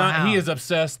don't is know not. how. He is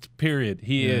obsessed. Period.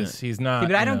 He is. He's not. Yeah,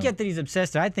 but I you don't know. get that he's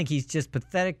obsessed. I think he's just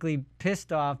pathetically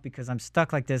pissed off because I'm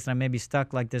stuck like this and I may be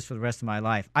stuck like this for the rest of my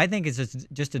life. I think it's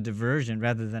just a diversion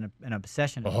rather than an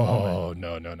obsession. At the moment.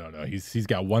 Oh no. He's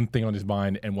got one thing on his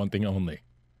mind and one thing only.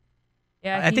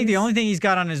 Yeah, I think the he's- only thing he's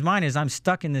got on his mind is I'm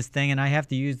stuck in this thing and I have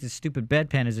to use this stupid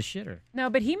bedpan as a shitter.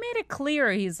 No, but he made it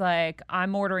clear. He's like,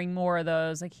 I'm ordering more of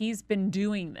those. Like, he's been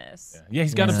doing this. Yeah,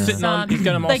 he's got him sitting on. He's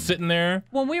got him all Like- sitting there.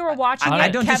 When we were watching I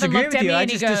it, don't Kevin disagree looked with at you. me I and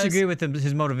he just goes, disagree with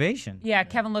his motivation. Yeah,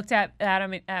 Kevin looked at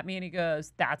me and he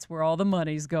goes, "That's where all the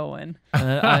money's going."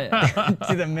 I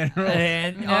To the mineral.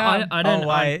 I don't. Oh,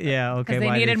 why? Yeah, okay. Because they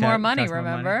why needed it more cost money. more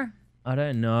Remember? I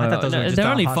don't know. I thought those were just they're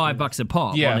all only hospital. $5 a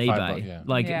pop Yeah, on $5, eBay. yeah.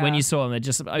 Like Yeah. when you saw them, they're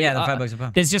just Yeah, the $5 a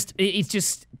pop. There's just it's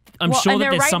just. I'm Well, sure and that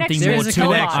they're there's right something next to more the to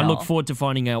pill it. I bottle. look forward to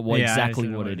finding out what Yeah, I exactly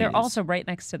understand what what it it They're is. also right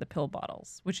next to the pill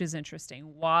bottles, which is interesting.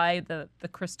 Why the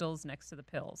crystals next to the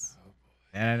pills?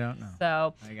 I don't know.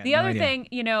 So I got the no other idea.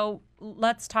 thing,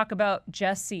 let's talk about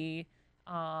Jesse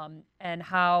and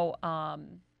how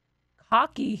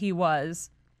cocky he was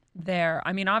there.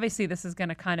 I mean, obviously, this is going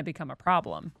to kind of become a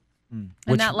problem.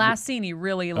 And that last scene, he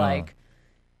really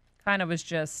kind of was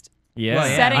just Yeah, Well,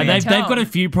 yeah. setting the they've got tone. a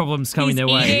few problems coming He's their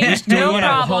way. eating, Just do no we want to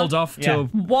problem. hold off till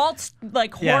Walt's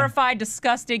like Yeah. horrified,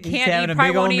 disgusted, He's can't having eat, a probably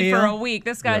big won't old eat for meal. a week.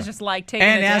 This guy's just like taking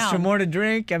And it asked down. for more to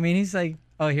drink. I mean, he's like,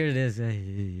 oh, here it is.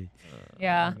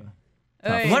 Yeah.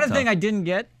 One thing I didn't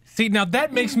get. See, now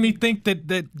that makes me think that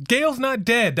Gale's not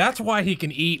dead. That's why he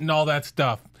can eat and all that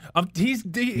stuff. he's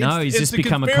it's just a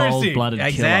become conspiracy. a cold-blooded killer.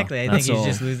 Exactly. I think That's he's all.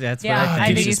 just losing. That's Yeah, what I I think.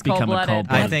 think he's he's just become a cold-blooded.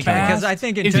 cold-blooded I think killer. because I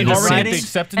think in Is he terms of already at writing the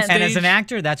acceptance and as stage? an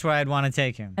actor, that's where I'd want to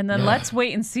take him. And then let's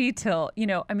wait and see till,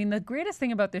 I mean, the greatest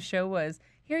thing about this show was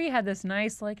here you had this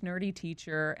nice, like, nerdy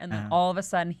teacher, and then all of a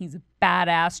sudden he's a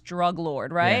badass drug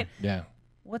lord, right? Yeah.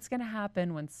 What's going to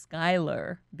happen when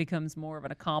Skyler becomes more of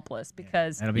an accomplice?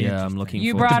 Because That'll be Yeah, interesting. I'm looking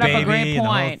you forward brought to up a Baby great and the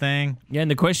whole point. thing. Yeah, and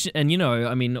the question, and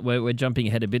I mean, we're jumping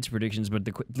ahead a bit to predictions, but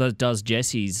does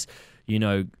Jesse's,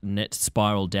 net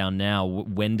spiral down now?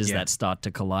 When does that start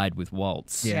to collide with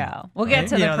Walt's? Yeah. We'll get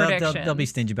to the They'll predictions. be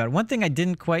stingy about it. One thing I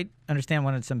didn't quite understand,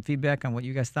 wanted some feedback on what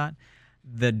you guys thought.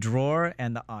 The drawer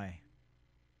and the eye.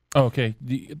 Oh, okay.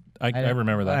 I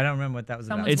remember that. I don't remember what that was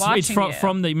about. Someone's It's watching you,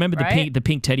 from the remember right? the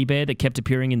pink teddy bear that kept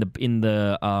appearing in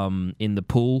the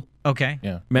pool. Okay.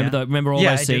 Yeah. Remember all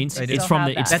Yeah, those I do. scenes? I do. It's from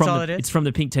the That's it's from all the it is? it's from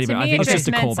the pink teddy To bear. I me, think it it's just just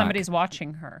a meant callback. somebody's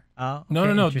watching her. Oh, No.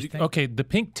 interesting. Okay, the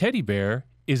pink teddy bear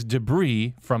is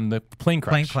debris from the plane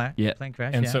crash. Plane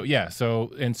crash. And yeah.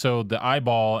 so the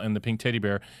eyeball and the pink teddy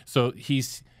bear. So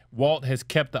Walt has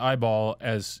kept the eyeball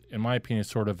as, in my opinion,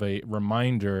 sort of a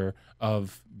reminder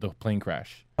of the plane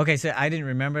crash. Okay, so I didn't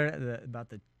remember about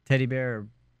the teddy bear or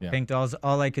pink dolls.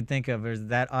 All I could think of was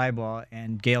that eyeball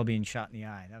and Gale being shot in the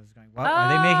eye. That was going, what? Are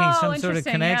they making some sort of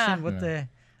interesting, connection? yeah. What the?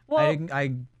 Well-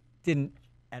 I didn't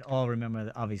at all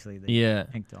remember, obviously, the Yeah.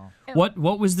 pink doll. What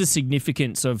was the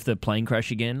significance of the plane crash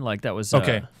again? Like that was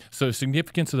Okay, so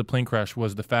significance of the plane crash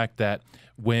was the fact that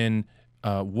when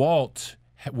Walt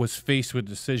was faced with the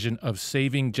decision of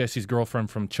saving Jesse's girlfriend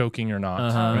from choking or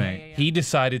not, Right. he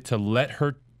decided to let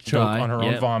her choke Die. on her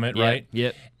own Yep. vomit, Yep. right?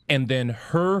 Yep. And then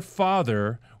her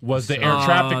father was the air Oh,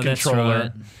 traffic that's controller.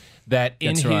 right. That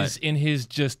in That's his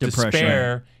just Depression.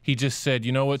 despair, he just said,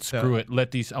 "You know what? Screw it.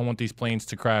 I want these planes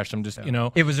to crash. I'm just,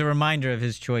 It was a reminder of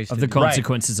his choice. of to the do-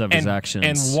 consequences of his and, actions.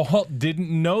 And Walt didn't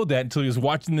know that until he was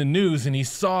watching the news and he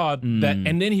saw that.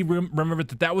 And then he remembered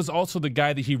that was also the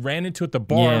guy that he ran into at the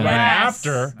bar Yeah. right Yes.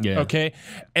 after. Yeah. Okay.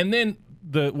 And then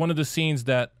one of the scenes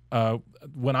that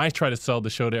when I try to sell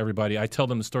the show to everybody, I tell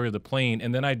them the story of the plane.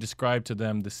 And then I describe to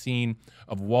them the scene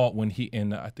of Walt when he,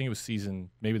 I think it was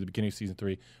maybe the beginning of season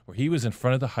 3, where he was in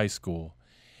front of the high school.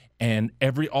 And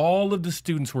all of the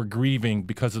students were grieving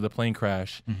because of the plane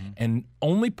crash. And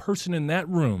only person in that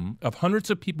room of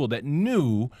hundreds of people that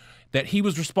knew that he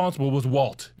was responsible was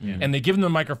Walt. And they give him the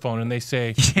microphone and they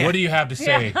say, "What do you have to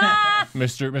say,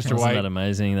 Mr. Wasn't White?" that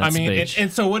amazing? That I mean, speech.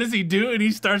 and so what does he do? And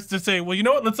he starts to say, "Well, you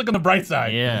know what? Let's look on the bright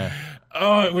side." yeah.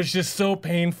 Oh, it was just so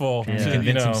painful to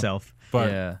convince himself.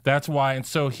 But Yeah. that's why. And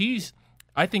so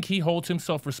I think he holds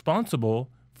himself responsible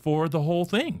for the whole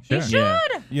thing. He should. Yeah.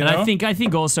 You And know? I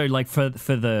think also like for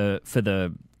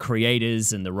the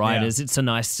creators and the writers, it's a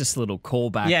nice just little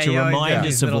callback to you always remind have us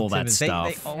these of little all that tidbits.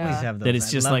 stuff. They always have those. that it's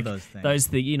I just love like those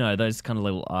things. those kind of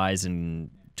little eyes and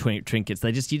trinkets.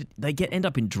 They end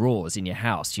up in drawers in your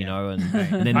house, you know, and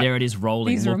then there it is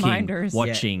rolling, These looking, reminders.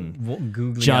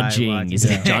 watching, judging. Is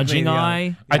it a judging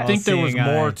eye? I think there was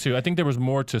more to. I think there was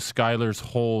more to Skyler's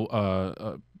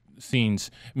whole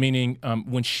scenes, meaning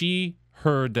when she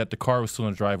heard that the car was still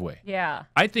in the driveway. Yeah.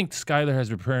 I think Skyler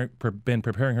has been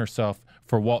preparing herself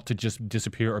for Walt to just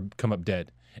disappear or come up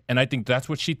dead. And I think that's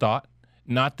what she thought.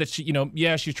 Not that she,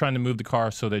 she's trying to move the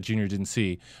car so that Junior didn't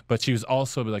see, but she was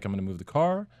also like, I'm going to move the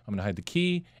car, I'm going to hide the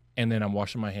key, and then I'm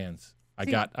washing my hands. I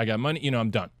got money, I'm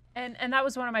done. And that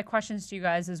was one of my questions to you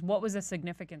guys: is what was the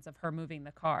significance of her moving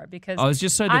the car? Because I was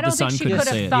just so that I don't the son think she couldn't could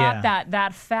see have it. thought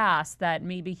that fast that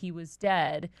maybe he was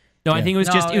dead. No, I think it was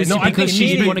just I because think she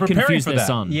didn't she's want to preparing confuse for their that.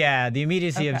 son. Yeah, the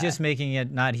immediacy of just making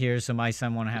it not here, so my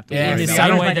son won't have to. In worry the about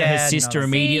same it. way that her Dad, sister no.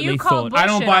 immediately you called thought. I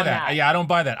don't bullshit buy on that. that. Yeah, I don't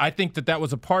buy that. I think that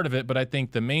was a part of it, but I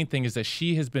think the main thing is that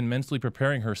she has been mentally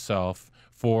preparing herself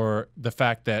for the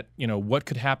fact that, what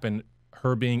could happen,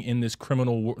 her being in this crime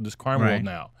world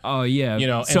now. Oh yeah,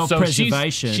 and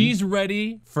self-preservation. So she's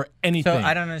ready for anything. So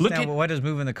I don't understand. What does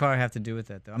moving the car have to do with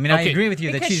that, though? I mean, I agree with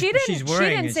you that Because she's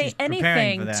worrying. She didn't say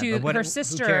anything to her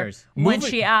sister when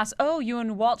she asked, "Oh, you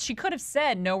and Walt." She could have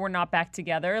said, "No, we're not back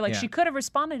together." Like she could have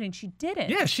responded, and she didn't.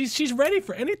 Yeah, she's ready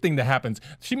for anything that happens.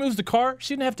 She moves the car.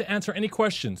 She didn't have to answer any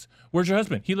questions. Where's your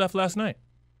husband? He left last night.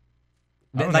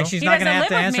 Like she's not going to have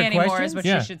to answer questions? Is what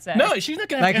she should say. No, she's not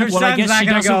going to Like have her to answer. Well, I son's guess not she going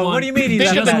to doesn't go, want. what do you mean? She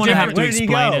doesn't want to have to Where did he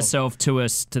explain go? herself to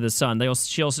the son.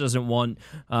 She also doesn't want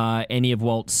any of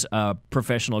Walt's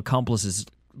professional accomplices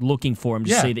looking for him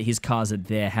to see that his car's at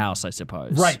their house, I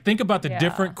suppose. Right. Think about the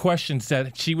different questions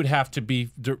that she would have to be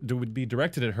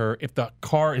directed at her if the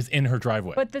car is in her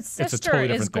driveway. But the sister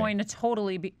is going to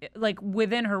totally be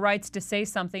within her rights to say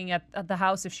something at the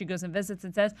house if she goes and visits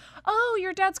and says, "Oh,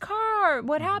 your dad's car.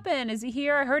 What happened? Is he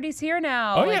here? I heard he's here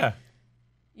now." Oh yeah.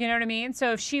 You know what I mean?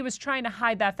 So if she was trying to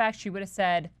hide that fact, she would have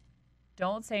said,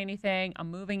 "Don't say anything.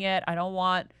 I'm moving it. I don't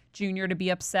want Junior to be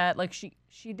upset." Like she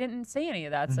didn't say any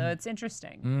of that, so it's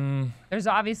interesting. There's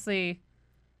obviously,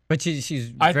 but she's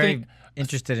very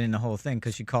interested in the whole thing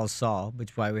because she calls Saul,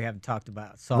 which is why we haven't talked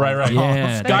about Saul. Right.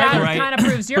 Yeah. but that kind of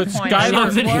proves your point.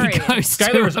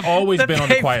 Skyler has always been on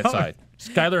the quiet side.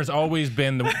 Skyler has always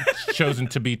been chosen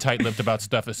to be tight-lipped about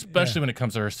stuff, especially when it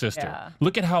comes to her sister. Yeah.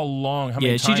 Look at how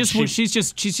many times she's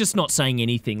just not saying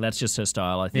anything. That's just her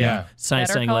style, I think. Yeah.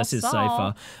 Saying less is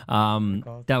safer.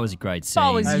 That was a great scene.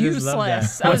 Saul was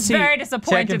useless. I was very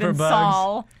disappointed in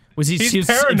Saul. He's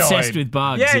obsessed with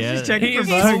bugs. Yeah, he's just checking for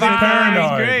bugs. He's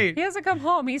paranoid. He's great. He hasn't come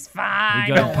home. He's fine.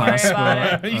 We got Don't worry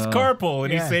about it. He's carpool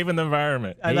and he's saving the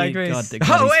environment. I like hey,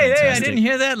 I didn't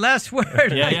hear that last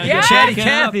word. Yeah. Chatty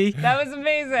Cathy. That was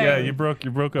amazing. Yeah, you broke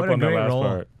up on that last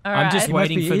part. I'm just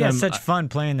waiting for them. He has such fun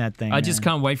playing that thing. I just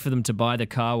can't wait for them to buy the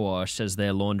car wash as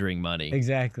their laundering money.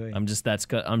 Exactly. I'm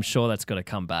sure that's got to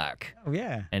come back. Oh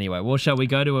yeah. Anyway, well, shall we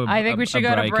go to a I think we should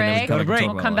go to break.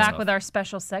 We'll come back with our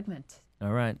special segment.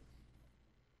 All right.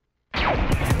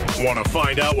 Want to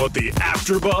find out what the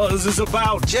AfterBuzz is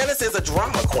about? Janice is a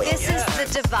drama queen. This is the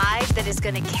divide that is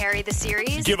going to carry the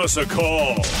series. Give us a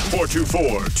call.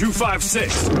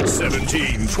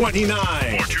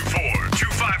 424-256-1729.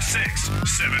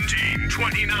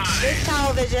 424-256-1729. It's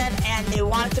television, and they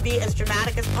want it to be as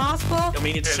dramatic as possible. I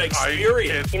mean, it's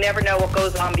Shakespearean. You never know what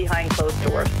goes on behind closed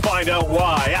doors. Find out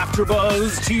why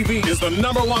AfterBuzz TV is the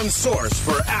 #1 source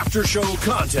for after-show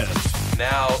content.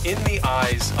 Now, in the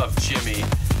eyes of Jimmy,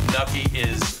 Nucky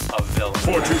is a villain.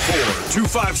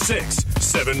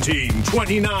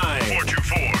 424-256-1729.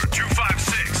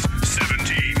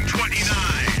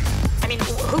 424-256-1729. I mean,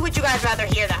 who would you guys rather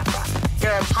hear that from?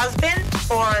 Your husband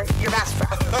or your best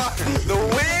friend? The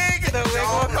wig! The wig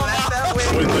will come out.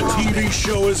 When the TV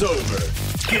show is over,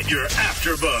 get your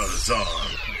AfterBuzz on.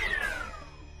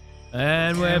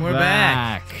 And we're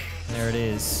back. There it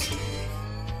is.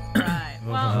 Right.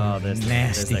 Well, there's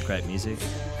that great music.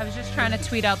 I was just trying to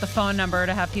tweet out the phone number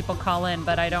to have people call in,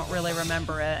 but I don't really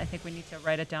remember it. I think we need to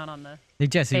write it down on the Hey,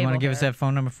 Jesse, you want to give us that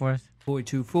phone number for us?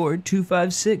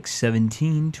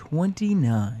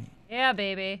 424-256-1729. Yeah,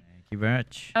 baby. Thank you very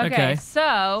much. Okay.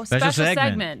 So, special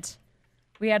segment.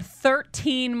 We had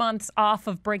 13 months off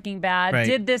of Breaking Bad. Right.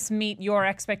 Did this meet your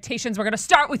expectations? We're going to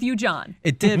start with you, John.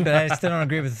 It did, but I still don't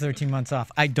agree with the 13 months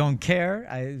off. I don't care.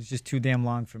 It was just too damn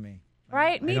long for me.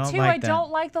 Right? Me too. Like I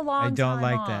don't like the long time I don't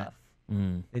like off. that.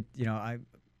 It, I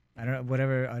don't know,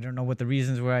 whatever. I don't know what the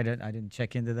reasons were. I didn't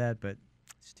check into that, but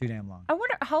it's too damn long. I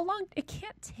wonder how long. It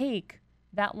can't take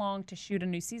that long to shoot a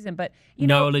new season, but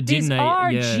No, it these didn't.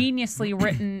 are geniusly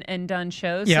written and done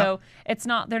shows. Yeah. So it's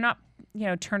not. They're not.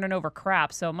 turning over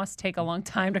crap, so it must take a long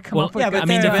time to come up with. Yeah, but I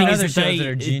mean, the thing is other that shows that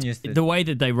are genius. the way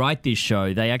that they write this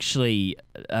show, they actually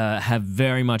have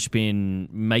very much been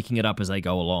making it up as they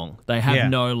go along. They have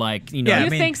no You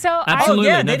think so?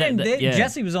 Absolutely.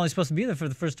 Jesse was only supposed to be there for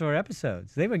the first 4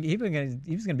 episodes. He was going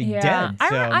to be dead.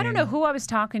 I don't know who I was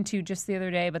talking to just the other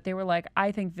day, but they were like,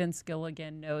 I think Vince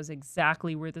Gilligan knows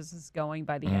exactly where this is going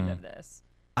by the end of this.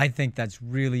 I think that's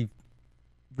really,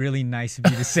 really nice of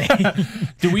you to say.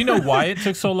 Do we know why it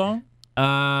took so long?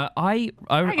 I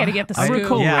gotta get the I scoop.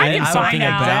 recall Yeah, reading I something find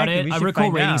out. about Exactly. it. We I should recall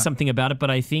find reading out. something about it,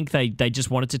 but I think they just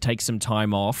wanted to take some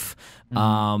time off,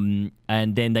 and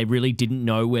then they really didn't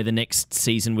know where the next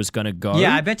season was going to go.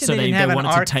 Yeah, I bet you so they didn't have an wanted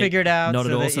arc to take, figured out. Not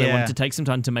at all. So they yeah. wanted to take some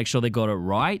time to make sure they got it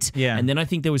right. Yeah. And then I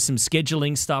think there was some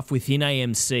scheduling stuff within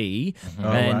AMC and Yeah,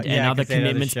 other 'cause they had other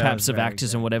commitments, perhaps, shows, of right,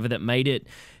 actors and whatever that made it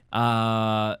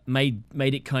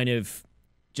made it kind of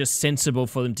just sensible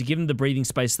for them to give them the breathing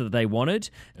space that they wanted,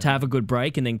 to have a good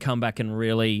break, and then come back and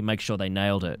really make sure they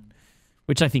nailed it,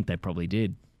 which I think they probably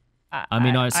did.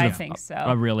 I think so.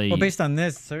 I really. Well, based on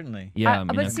this, certainly. Yeah,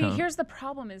 but see, here's the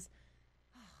problem is,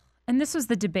 and this was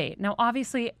the debate. Now,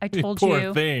 obviously, I told Poor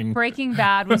you thing. Breaking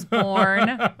Bad was born.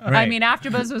 I Right. mean,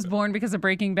 AfterBuzz was born because of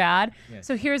Breaking Bad. Yes.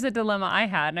 So here's a dilemma I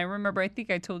had, and I remember I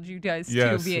think I told you guys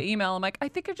too via email. I'm like, I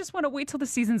think I just want to wait till the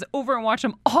season's over and watch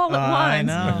them all at I once,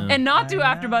 know. and not do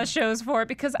AfterBuzz shows for it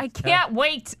because I can't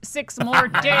wait 6 more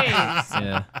days.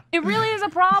 Yeah. It really is a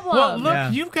problem. Well, look,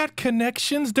 Yeah. you've got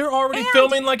connections. They're already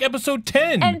filming like episode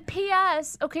 10. And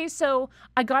P.S. Okay, so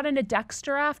I got into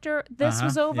Dexter after this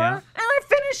was over, yeah. and I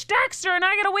finished Dexter, and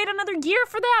I gotta wait another year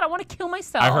for that. I want to kill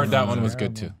myself. I heard that one was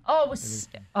good too. Oh,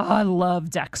 I love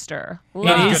Dexter.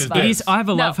 It is. I have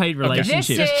a love-hate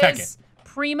relationship. This Just check is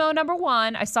primo number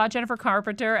 1. I saw Jennifer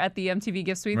Carpenter at the MTV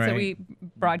Gift Suites that Right. we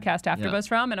broadcast AfterBuzz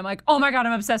from, and I'm like, oh my God,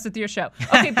 I'm obsessed with your show.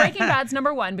 Okay, Breaking Bad's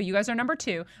number 1, but you guys are number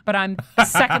 2, but I'm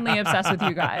secondly obsessed with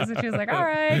you guys. And she was like, all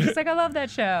right. She's like, I love that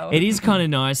show. It is kind of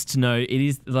nice to know, it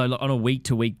is like, on a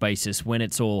week-to-week basis when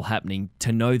it's all happening,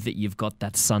 to know that you've got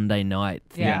that Sunday night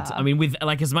thing. Yeah. I mean, with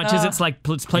like as much as it's like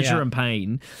it's pleasure Yeah. and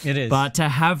pain, It is. but to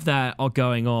have that all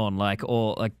going on,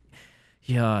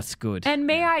 yeah, it's good. And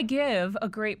may I give a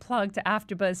great plug to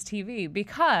AfterBuzz TV,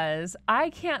 because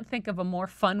I can't think of a more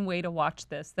fun way to watch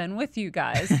this than with you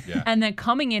guys. And then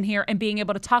coming in here and being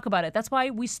able to talk about it. That's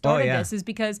why we started this, is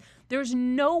because there's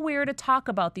nowhere to talk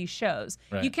about these shows.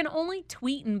 Right. You can only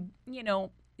tweet and,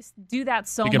 do that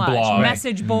so You can much. blog.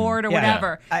 Message board or Yeah.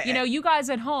 whatever. I- You guys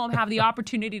at home have the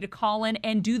opportunity to call in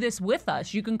and do this with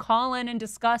us. You can call in and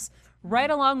discuss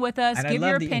right along with us, And give I love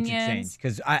your the interchange, opinions.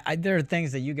 because there are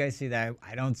things that you guys see that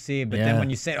I don't see, but Yeah. then when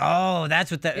you say, "Oh,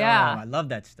 that's what that," Yeah. I love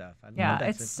that stuff. I Yeah, love that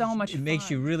it's stuff. so much It makes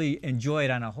fun. you really enjoy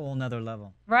it on a whole nother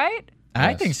level. Right?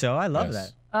 I Yes. think so. I love Yes.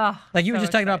 that. Oh, Like you were so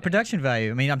just talking about excited. production value.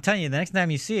 I mean, I'm telling you, the next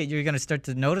time you see it, you're going to start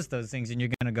to notice those things, and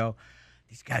you're going to go,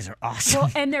 "These guys are awesome."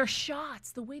 Well, and their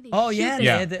shots, the way they Oh, shoot yeah, this.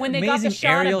 they had the When they got the amazing shot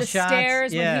of aerial the shots.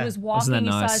 stairs when Yeah. he was walking, Wasn't that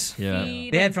he saw nice? his Yeah.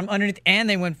 feet. They had from underneath, and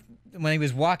they went when he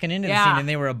was walking into the Yeah. scene, and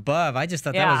they were above. I just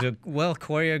thought that was a well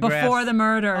choreographed. Before the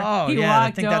murder. Oh he yeah, I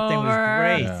walked think that thing was over.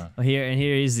 great. Yeah. Well, here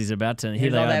he's about to. Here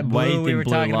Here's they all are, that waved blue we in were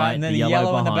blue talking light, about, and then the yellow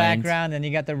yellow in the behind. background, and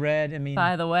you got the red. I mean,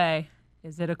 By the way,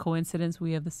 is it a coincidence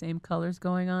we have the same colors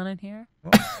going on in here?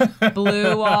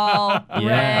 Blue wall,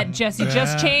 red. Jesse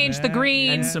just changed the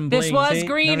green. And some This bling. was See?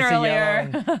 green Notice the earlier. yellow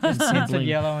and- hints of Bling.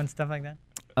 yellow and stuff like that.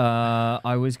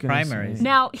 I was going to Primaries. say.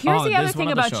 Now, here's Oh, the other there's one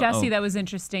thing other about shot. Jesse Oh. that was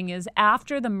interesting is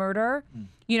after the murder,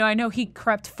 I know he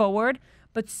crept forward,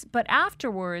 but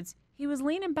afterwards he was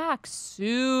leaning back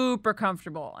super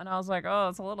comfortable, and I was like, oh,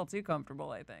 it's a little too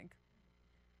comfortable, I think.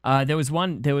 There was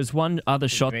one other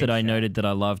shot great that I shot. noted that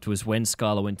I loved was when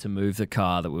Skyler went to move the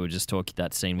car that we were just talking,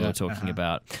 that scene we were talking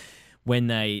about. When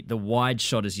the wide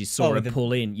shot as you saw it the-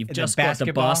 pull in, you've the just got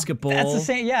the basketball. That's the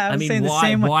same. Yeah, I was mean, saying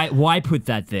why, the same. why put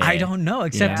that there? I don't know,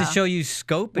 except to Yeah. show you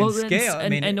scope and scale.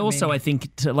 And also I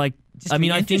think to like. Just I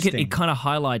mean, be I think it interesting. kind of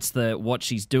highlights what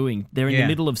she's doing. They're in the Yeah.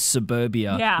 middle of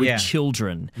suburbia Yeah. with Yeah.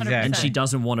 children, Exactly. and she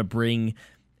doesn't want to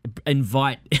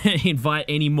invite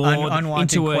any more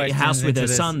Unwanted into a questions house with into her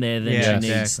this. son there than Yeah, she needs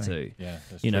exactly. to. Yeah,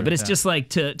 that's You know, true. but it's just like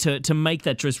to make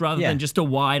that choice rather Yeah. than just a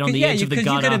wide on the Yeah, edge of the because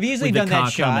you gutter could have easily with the done that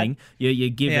car shot. coming. You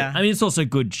give Yeah. it. I mean, it's also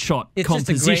good shot It's just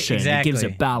a great- composition. It gives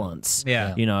exactly. it balance.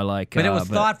 Yeah. You know, like. But it was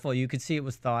thoughtful. You could see it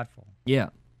was thoughtful. Yeah.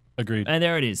 Agreed. And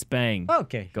there it is. Bang.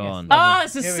 Okay. Gone. Oh,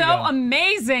 this is Here we so go.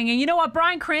 amazing. And you know what?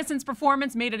 Bryan Cranston's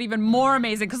performance made it even more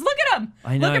amazing. Because look at him.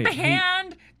 I know. Look at the He-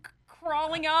 hand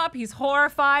crawling up. He's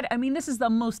horrified. I mean, this is the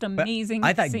most But amazing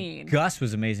I thought scene. Gus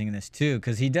was amazing in this too,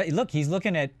 because he's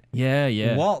looking at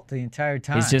Yeah. Walt the entire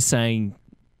time. He's just saying,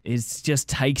 just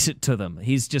takes it to them.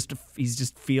 He's just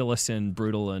fearless and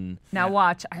brutal and. Now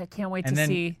watch. I can't wait to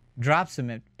see. Drops him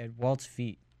at Walt's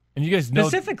feet. And you guys know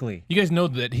specifically. You guys know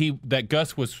that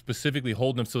Gus was specifically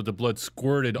holding him so the blood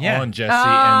squirted on Jesse.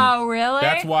 Oh, really?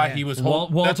 That's why he was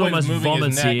holding. Walt That's why he was almost moving his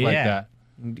vomits neck here. like that.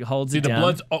 He holds See, it the down.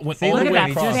 blood's went See, all Look the at way that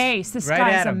across. face. This Right guy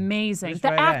at is him. amazing. Just The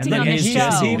right at him. acting Look on at this him. show.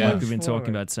 He Like moves we've been forward.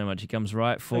 talking about so much. He comes right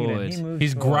Look at forward. him. He moves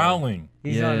He's forward. growling.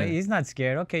 He's not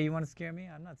scared. Okay, you want to scare me?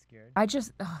 I'm not scared.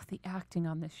 The acting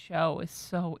on this show is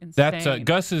so insane. That's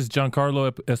Gus is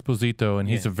Giancarlo Esposito, and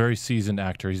he's a very seasoned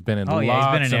actor. He's been in he's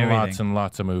lots been in and lots everything. and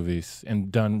lots of movies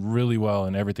and done really well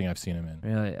in everything I've seen him in.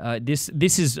 Really,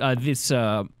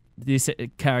 this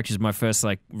character is my first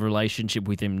relationship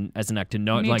with him as an actor, Me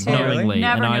knowingly, too. and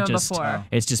Never I knew him just before.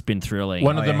 it's just been thrilling. He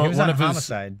was on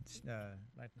Homicide.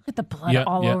 Look at the blood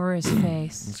all over his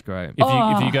face. It's great.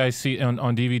 If you guys see on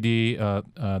DVD,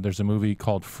 there's a movie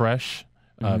called Fresh.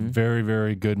 Very,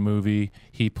 very good movie.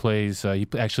 He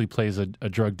actually plays a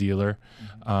drug dealer,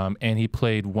 and he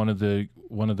played one of the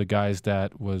guys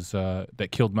that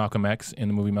killed Malcolm X in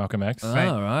the movie Malcolm X. Oh,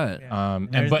 right.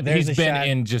 But he's been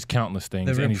in just countless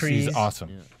things, and he's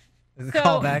awesome. There's a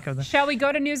callback of the. Shall we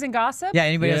go to news and gossip? Yeah.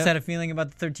 Anybody else had a feeling about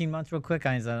the 13 months, real quick?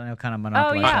 I know kind of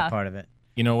monopolize that part of it.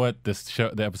 You know what?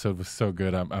 The episode was so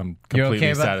good. I'm You're completely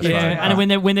okay about- satisfied. Yeah,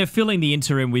 and when they're filling the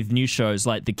interim with new shows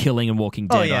like The Killing and Walking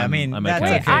Dead, Oh, yeah, I mean, I'm that's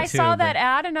okay. okay. I saw too, that but-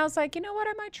 ad and I was like, you know what?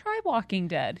 I might try Walking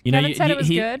Dead. Kevin said it was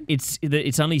good.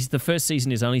 It's only the first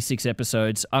season is only 6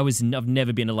 episodes. I've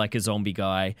never been a zombie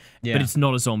guy, Yeah. but it's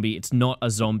not a zombie. It's not a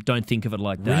zombie. Don't think of it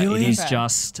like that. Really? It is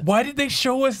just. Why did they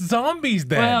show us zombies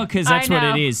then? Well, because that's I what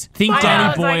know. it is. Think I know, Danny I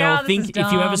was like, Boyle. oh, this is Think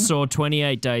if you ever dumb. saw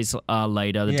 28 Days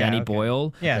Later, the Yeah, Danny okay.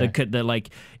 Boyle. Yeah.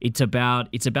 It's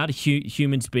about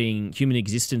human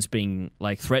existence being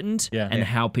threatened, and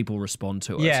how people respond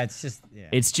to it. Yeah,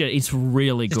 it's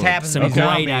really Just good. happens Some to be great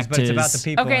zombies, actors. but it's about the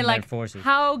people Okay, and their forces.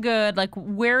 how good?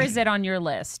 Where is it on your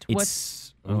list? Okay,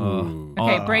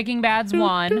 Oh. Breaking Bad's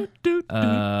one.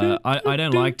 I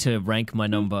don't like to rank my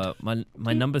number.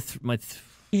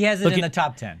 He has it in the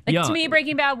top 10. To me,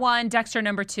 Breaking Bad 1, Dexter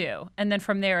number 2, and then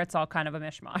from there it's all kind of a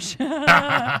mishmash.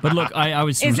 But look, I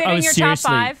was. Is it I in was your top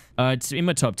seriously, 5? It's in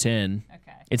my top 10. Okay.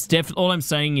 It's definitely. All I'm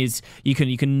saying is you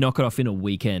can knock it off in a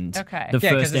weekend. Okay. The Yeah,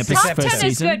 'cause first it's episode, Top first 10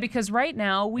 is season. good because right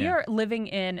now we are living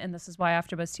in, and this is why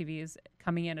AfterBuzz TV is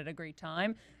coming in at a great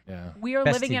time. Yeah. We are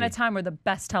Best living in a TV. time where the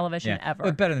best television ever.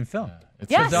 But better than film. It's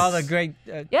Yes. Because all the great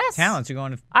talents are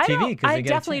going to TV. I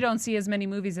definitely don't see as many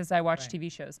movies as I watch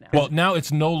TV shows now. Well, now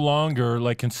it's no longer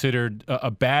considered a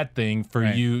bad thing for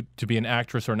you to be an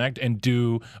actress or an actor and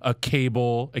do a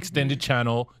cable extended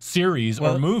channel series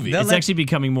or movie. It's actually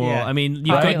becoming more. Yeah. I mean, you've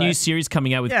got new series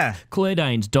coming out with Claire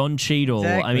Danes, Don Cheadle.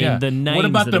 I mean, the names. What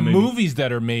about that the are moving. movies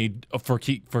that are made for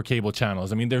cable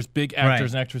channels? I mean, there's big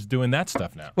actors and actresses doing that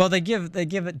stuff now. Well, they give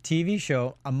a TV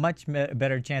show a much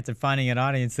better chance of finding an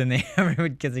audience than they ever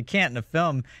would, because they can't in a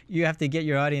film. You have to get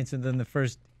your audience within the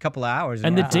first couple of hours.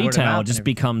 And the word of detail mouth just and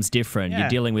becomes different. Yeah. You're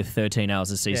dealing with 13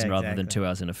 hours a season Yeah, rather than exactly. 2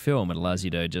 hours in a film. It allows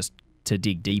you to just to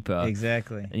dig deeper.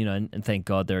 Exactly. You know, and thank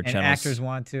God there are And channels. actors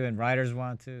want to, and writers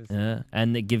want to. So. Yeah,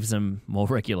 and it gives them more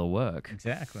regular work.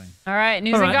 Exactly. All right,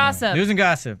 news and gossip. News and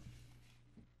gossip.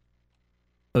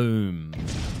 Boom.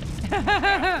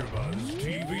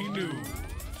 TV News.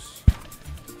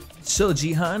 So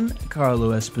Jihan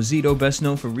Carlo Esposito, best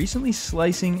known for recently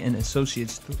slicing an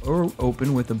associate's throat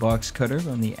open with a box cutter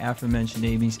on the aforementioned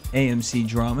AMC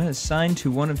drama, has signed to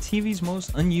one of TV's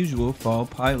most unusual fall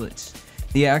pilots.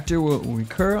 The actor will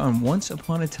recur on Once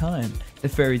Upon a Time, the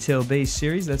fairy tale-based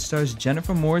series that stars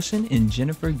Jennifer Morrison and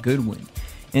Jennifer Goodwin,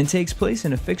 and takes place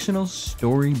in a fictional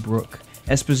Storybrooke.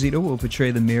 Esposito will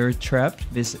portray the mirror-trapped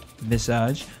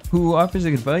visage who offers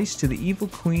advice to the evil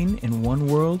queen in one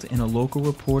world and a local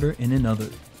reporter in another.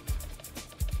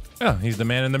 Yeah, he's the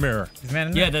man in the mirror. He's the man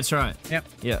in the Yeah, mirror. that's right. Yep.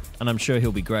 Yeah, and I'm sure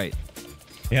he'll be great.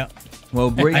 Yeah.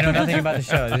 Well, I know nothing about the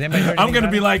show. Does anybody heard I'm anything going to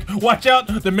about be it? like, watch out,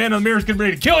 the man in the mirror is getting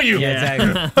ready to kill you. Yeah,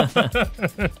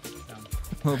 exactly.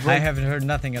 I haven't heard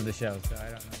nothing of the show, so I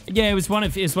don't know. Yeah, it was one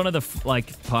of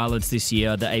the pilots this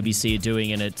year that ABC are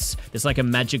doing, and it's like a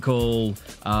magical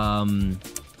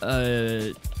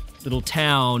little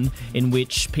town in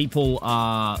which people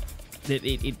are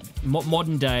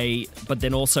modern day, but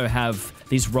then also have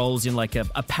these roles in like a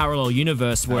parallel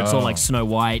universe where it's all like Snow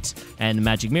White and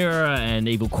Magic Mirror and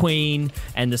Evil Queen,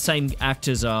 and the same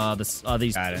actors are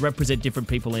these represent different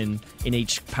people in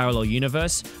each parallel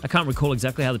universe. I can't recall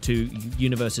exactly how the two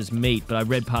universes meet, but I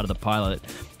read part of the pilot.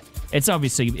 It's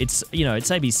obviously it's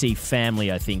ABC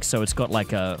Family, I think, so it's got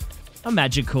like a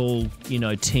magical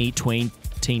teen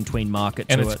tween market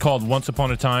to And it. it's called Once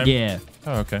Upon a Time? Yeah.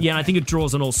 Oh, okay. Yeah, and I think it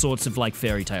draws on all sorts of like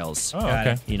fairy tales. Oh,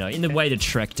 okay. You know, in the way that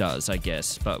Shrek does, I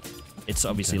guess, but it's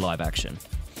obviously live action.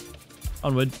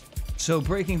 Onward. So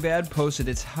Breaking Bad posted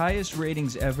its highest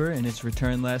ratings ever in its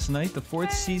return last night. The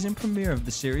 4th season premiere of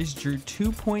the series drew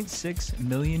 2.6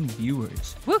 million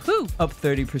viewers. Woohoo! Up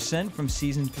 30% from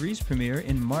season 3's premiere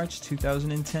in March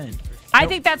 2010. I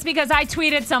think that's because I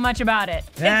tweeted so much about it.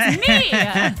 It's me!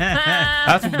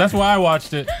 That's why I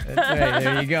watched it. That's right,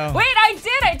 there you go. Wait, I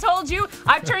did. I told you.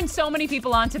 I've turned so many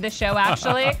people onto this show,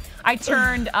 actually. I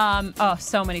turned,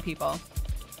 so many people.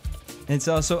 It's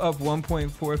also up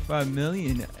 1.45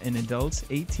 million in adults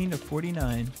 18 to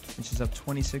 49, which is up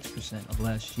 26% of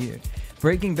last year.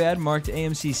 Breaking Bad marked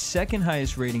AMC's second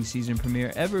highest rating season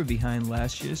premiere ever, behind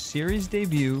last year's series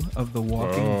debut of The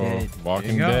Walking Dead.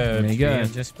 Walking Dead. There you go.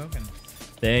 Just spoken.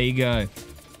 There you go.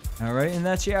 All right, and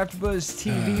that's your AfterBuzz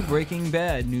TV Breaking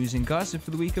Bad news and gossip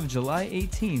for the week of July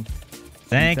 18th.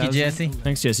 Thank you, Jesse.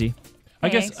 Thanks, Jesse. I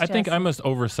think I must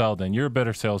oversell then. You're a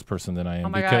better salesperson than I am. Oh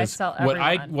my God, I sell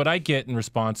everyone. what I get in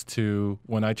response to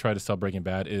when I try to sell Breaking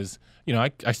Bad is,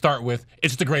 I start with,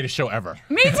 it's the greatest show ever.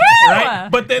 Me too! Right?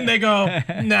 But then they go,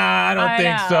 nah, I don't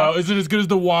think so. Is it as good as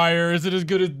The Wire? Is it as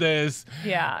good as this?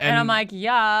 Yeah, and I'm like,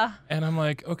 yeah. And I'm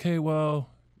like, okay, well,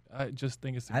 I just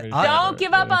think it's the greatest. Don't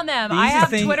give up on them. I have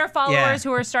Twitter followers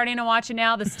who are starting to watch it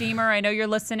now. The Steamer, I know you're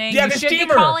listening. Yeah, you the should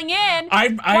Steamer. be calling in.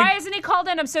 Why isn't he called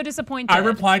in? I'm so disappointed. I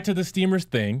replied to the Steamer's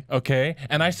thing, okay?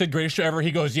 And I said, greatest show ever.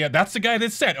 He goes, yeah, that's the guy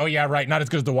that said, oh, yeah, right, not as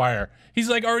good as The Wire. He's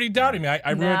like already doubting me.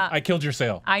 I killed your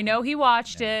sale. I know he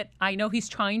watched it. I know he's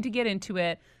trying to get into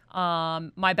it.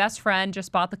 My best friend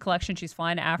just bought the collection. She's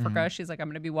flying to Africa. She's like, I'm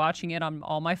going to be watching it on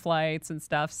all my flights and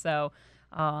stuff. So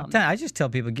I just tell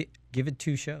people, give it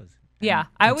 2 shows. Yeah,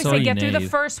 I always say get through the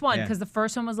first one because the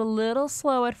first one was a little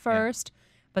slow at first,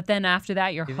 but then after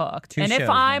that you're hooked. And if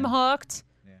I'm hooked,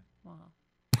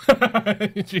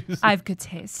 I have good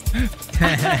taste.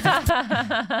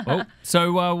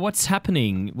 So what's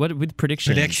happening? What with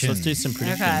predictions? Let's do some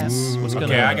predictions. Okay. What's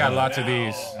going on? I got lots of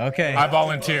these. Okay. I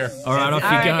volunteer. All right, off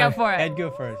you go. Go for it. Ed,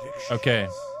 go first. Okay.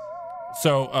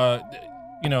 So,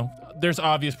 there's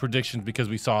obvious predictions because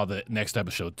we saw the next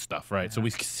episode stuff, right? So we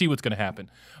see what's going to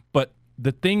happen. But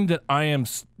the thing that I am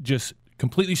just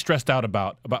completely stressed out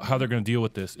about how they're going to deal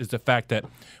with this is the fact that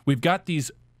we've got these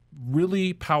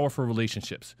really powerful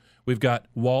relationships. We've got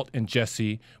Walt and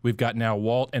Jesse. We've got now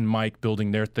Walt and Mike building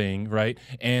their thing, right?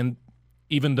 And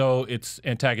even though it's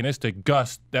antagonistic,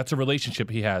 Gus, that's a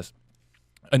relationship he has.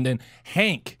 And then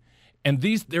Hank, and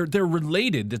they're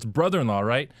related. It's brother-in-law,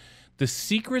 right? The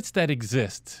secrets that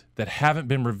exist that haven't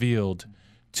been revealed,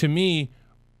 to me,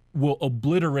 will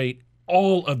obliterate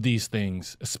all of these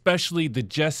things, especially the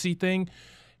Jesse thing.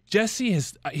 Jesse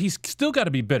he's still got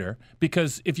to be bitter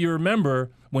because if you remember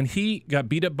when he got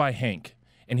beat up by Hank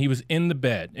and he was in the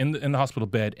bed, in the hospital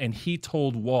bed, and he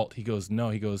told Walt, he goes,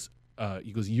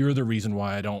 you're the reason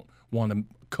why I don't want to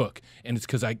cook. And it's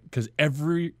because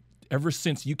ever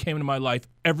since you came into my life,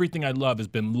 everything I love has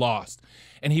been lost.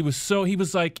 And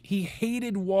he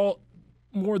hated Walt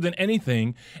more than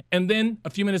anything. And then a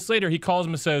few minutes later, he calls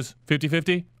him and says,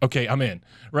 50-50? Okay, I'm in,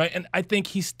 right? And I think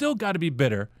he's still got to be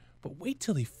bitter, but wait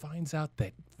till he finds out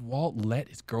that Walt let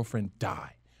his girlfriend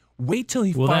die. Wait till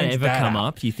he finds that out. Will that ever come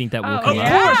up? Do you think that will come up?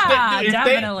 Of course.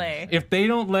 Definitely. If they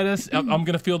don't let us, I'm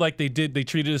going to feel like they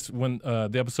treated us when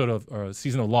the episode of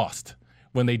season of Lost,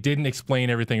 when they didn't explain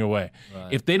everything away.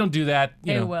 Right. If they don't do that,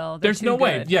 there's no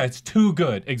way. Yeah, it's too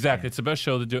good. Exactly. Yeah. It's the best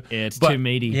show to do. It's too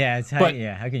meaty. Yeah, how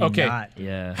can you not?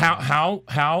 Yeah.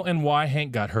 How and why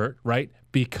Hank got hurt, right?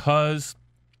 Because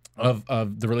of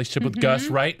the relationship with Gus,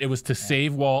 right? It was to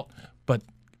save Walt. But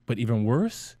even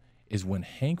worse is when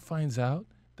Hank finds out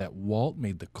that Walt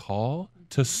made the call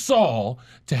to Saul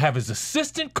to have his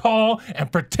assistant call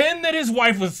and pretend that his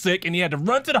wife was sick and he had to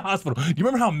run to the hospital. You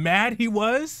remember how mad he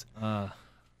was?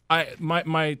 My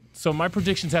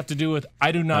predictions have to do with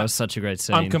I do not. That was such a great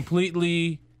scene. I'm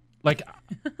completely like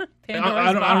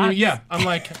Pandora's I'm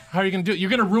like, how are you gonna do it?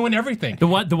 You're gonna ruin everything. The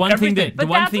one thing that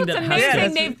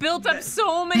amazing. They've built up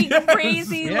so many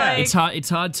crazy It's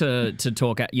hard to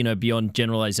talk beyond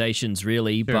generalizations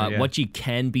really, but what you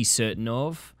can be certain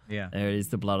of. Yeah, there is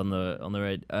the blood on the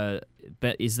red.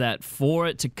 But is that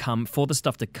for the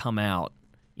stuff to come out,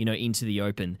 into the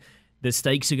open, the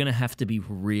stakes are going to have to be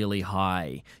really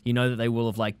high. That they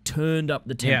will have turned up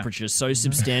the temperature so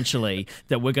substantially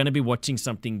that we're going to be watching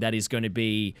something that is going to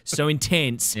be so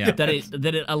intense that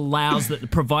it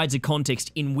provides a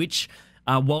context in which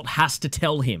Walt has to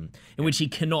tell him, in which he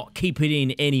cannot keep it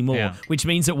in anymore, which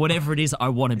means that whatever it is, I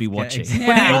want to be watching.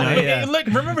 Look,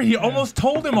 remember, he almost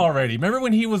told him already. Remember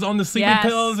when he was on the sleeping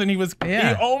pills and he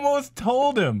almost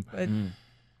told him.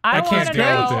 I can't want to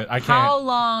deal with know it. I can't. how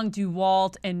long do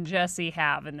Walt and Jesse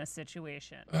have in this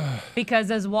situation? Because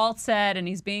as Walt said, and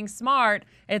he's being smart,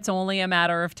 it's only a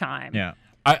matter of time. Yeah.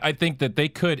 I think that they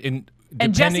could, and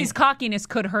Jesse's cockiness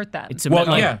could hurt them. It's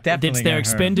it's their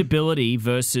expendability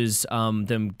versus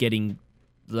them getting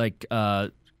like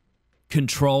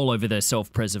control over their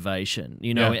self-preservation,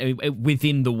 you know,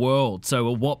 within the world.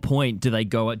 So at what point do they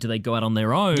go out on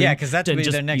their own? Yeah, because that's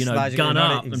just, their next logic. Gun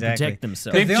up and protect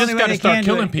themselves. They've just got to start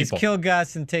killing people. Kill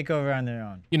Gus and take over on their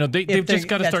own. You know, they've just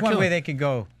got to start killing. That's one way they could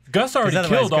go. Gus already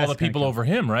killed all the people over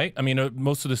him, right? I mean,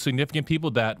 most of the significant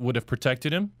people that would have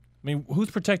protected him. I mean, who's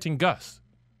protecting Gus?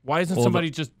 Why isn't somebody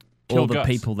just kill Gus? All the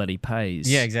people that he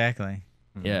pays. Yeah, exactly.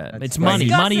 Yeah, it's money.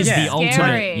 Money is the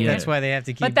ultimate. Yeah. That's why they have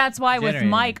to keep. But that's why with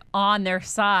Mike on their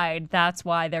side, that's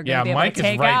why they're going to be able Mike to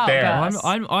take is right out there. Gus.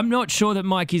 I'm not sure that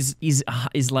Mike is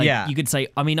like you could say.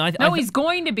 I mean, he's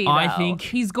going to be. I think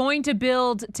he's going to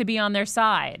build to be on their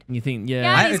side. You think?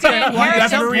 Yeah, he's going to inherit.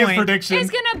 That's Maria's prediction.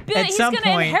 He's going to build. He's going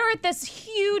to inherit this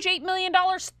huge $8 million,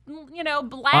 lab.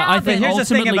 I think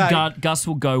ultimately Gus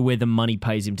will go where the money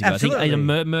pays him to go. Absolutely. I think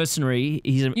a mercenary.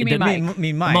 You mean Mike?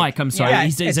 Mike. Mike, I'm sorry. Yeah.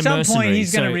 He's At a some mercenary. point,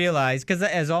 he's going to realize, because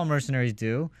as all mercenaries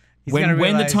do,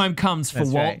 when the time comes for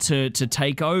Walt to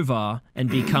take over and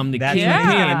become the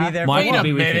kingpin, Mike will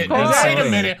be with him. Wait a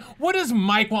minute. What does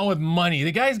Mike want with money?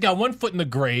 The guy's got one foot in the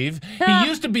grave. He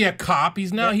used to be a cop. He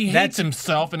hates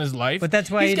himself in his life. But that's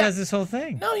why he does this whole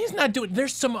thing. No, he's not doing it.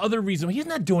 There's some other reason. He's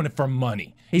not doing it for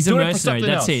money. He's a mercenary.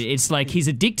 That's it. It's like he's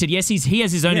addicted. Yes, he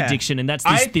has his own addiction, and that's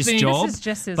this job. This is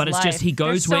just his but it's just he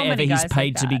goes wherever he's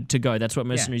paid to go. That's what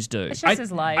mercenaries do. It's just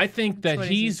his life. I think that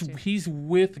he's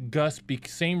with Gus.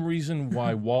 Same reason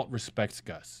why Walt respects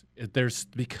Gus.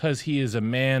 Because he is a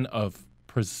man of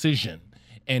precision,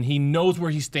 and he knows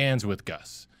where he stands with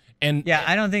Gus. And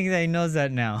I don't think that he knows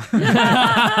that now.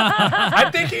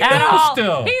 I think he knows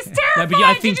still. He's terrified. No, but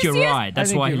I think you're right.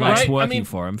 That's why he likes working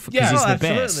for him, because he's the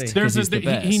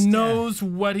best. He knows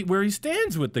where he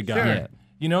stands with the guy. Sure. Yeah.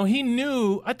 You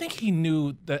know, I think he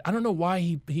knew that. I don't know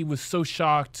why he was so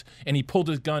shocked and he pulled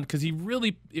his gun, because it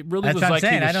really That's was what I'm like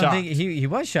saying. he was I don't shocked. think he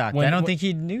was shocked. I don't think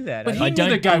he knew that. But he knew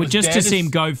the guy was just dead. to see him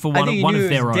go for one of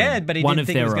their own. Dead, but he didn't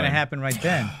think it was going to happen right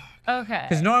then. Okay.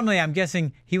 Because normally, I'm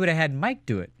guessing he would have had Mike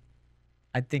do it.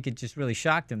 I think it just really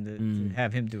shocked him to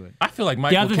have him do it. I feel like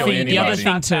Mike will kill anybody. The other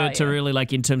thing to really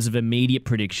like in terms of immediate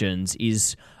predictions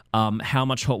is how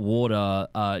much hot water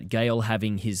Gale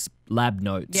having his lab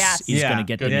notes is going to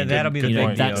get them. That'll be the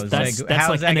big deal. That's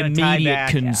like an immediate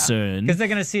concern. Because they're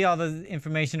going to see all the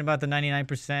information about the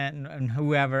 99% and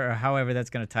however that's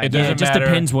going to tie. It just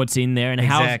depends what's in there and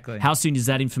how soon does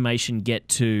that information get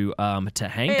to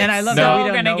Hank. And I love that we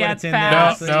don't know what's in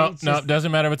there. No,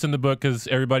 doesn't matter what's in the book, because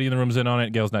everybody in the room's in on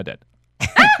it. Gale's not dead.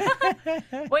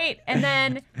 Wait, and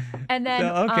then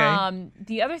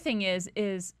the other thing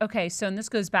is okay. So and this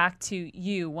goes back to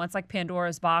you. Once like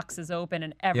Pandora's box is open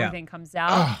and everything comes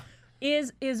out,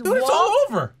 is Dude, Walt, it's all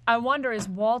over. I wonder, is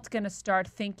Walt gonna start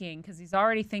thinking, because he's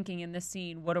already thinking in this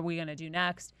scene, what are we gonna do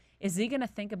next? Is he gonna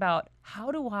think about,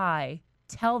 how do I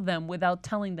tell them without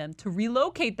telling them to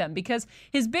relocate them? Because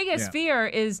his biggest fear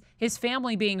is his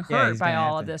family being hurt by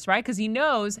all of this, right? Because he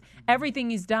knows everything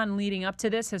he's done leading up to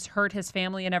this has hurt his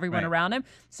family and everyone around him.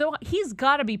 So he's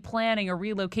got to be planning a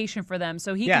relocation for them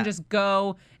so he can just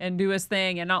go and do his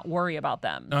thing and not worry about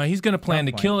them. He's going to plan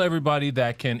to kill everybody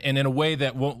that can, and in a way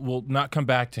that will not come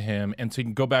back to him, and so he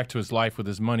can go back to his life with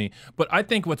his money. But I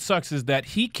think what sucks is that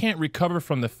he can't recover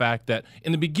from the fact that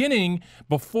in the beginning,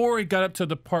 before it got up to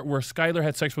the part where Skyler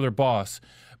had sex with her boss,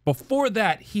 before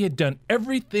that, he had done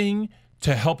everything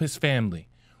to help his family.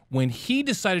 When he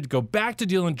decided to go back to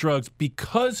dealing drugs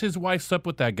because his wife slept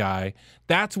with that guy,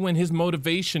 that's when his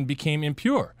motivation became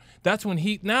impure. That's when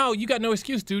now you got no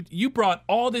excuse, dude. You brought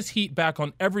all this heat back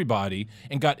on everybody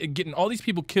and getting all these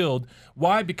people killed.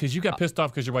 Why? Because you got pissed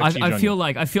off because your wife cheated on you.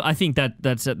 I think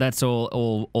that's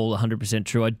all 100%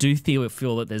 true. I do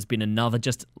feel that there's been another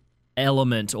just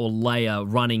element or layer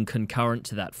running concurrent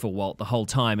to that for Walt the whole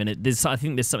time, and I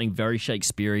think there's something very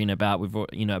Shakespearean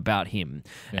about him,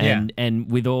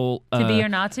 and with all to be or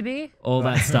not to be, all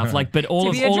that stuff, like, but all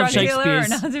of Shakespeare's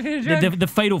the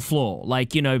fatal flaw,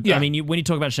 like, I mean, when you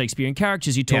talk about Shakespearean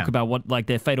characters, you talk about what, like,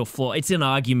 their fatal flaw. It's an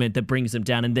argument that brings them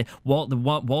down, and Walt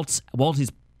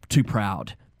is too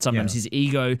proud Sometimes his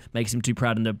ego makes him too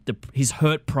proud, and his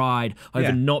hurt pride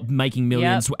over not making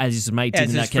millions as his mate did.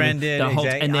 As his friend did,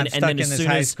 and then as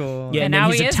soon as and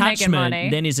now he is making money.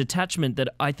 Then his attachment that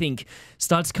I think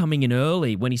starts coming in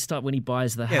early when he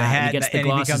buys the hat, and he gets the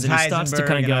glasses, and he starts to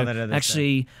kind of go,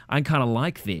 actually, I kind of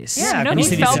like this. Yeah, and he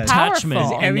he's felt attachment,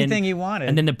 powerful. Everything he wanted,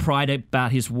 and then the pride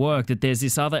about his work. That there's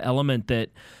this other element that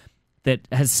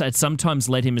has sometimes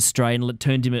led him astray and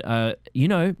turned him,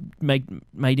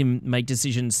 made him make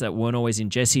decisions that weren't always in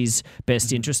Jesse's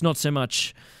best interest. Not so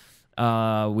much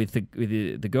with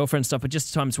the girlfriend stuff, but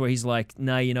just times where he's like,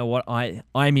 no, you know what,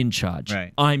 I'm in charge.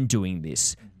 Right. I'm doing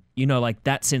this. You know, like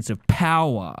that sense of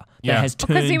power that has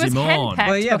turned him on.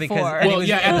 Well, yeah,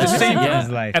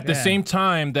 at the same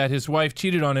time that his wife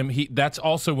cheated on him, that's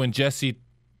also when Jesse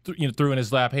threw in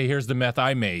his lap, hey, here's the meth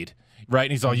I made. Right,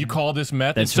 and he's all, you call this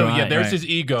meth? That's and so, right. there's his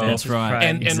ego. That's right.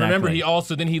 And remember, he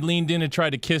leaned in and tried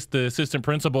to kiss the assistant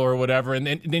principal or whatever, and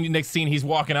then the next scene, he's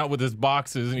walking out with his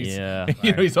boxes, and he's,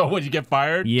 he's all, what, you get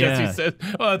fired? Yeah. Jesse says,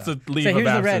 well, that's a leave of here's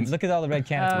absence. the red. Look at all the red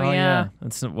cans. Oh, yeah.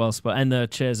 That's not well spot. And the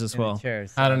chairs as well. The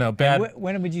chairs. I don't know. Bad.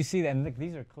 When would you see that? And look,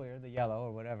 these are clear, the yellow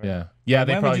or whatever. Yeah. Yeah,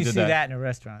 they when probably would you did see that in a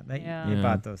restaurant? They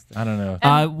bought those things. I don't know.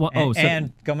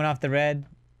 And coming off the red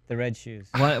shoes.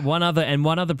 One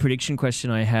other prediction question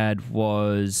I had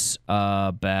was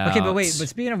about. Okay, but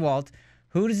speaking of Walt,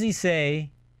 who does he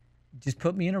say? Just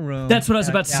put me in a room. That's what I was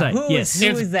about to say. Who is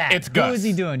that? It's Gus. Who is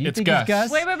he doing? You think Gus. it's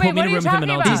Gus? Wait, what are you talking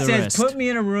about? He says, "Put me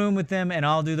in a room with them, and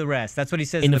I'll do the rest." That's what he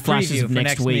says in the flashes preview of for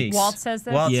next week. Walt says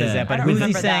that. Walt says that, but who's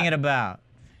he saying it about?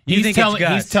 He's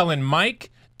telling Mike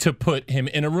to put him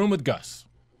in a room with Gus.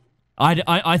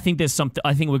 I think there's something.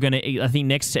 I think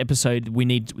next episode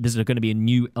there's going to be a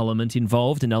new element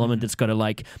involved, an element that's got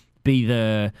to be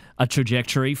a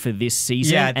trajectory for this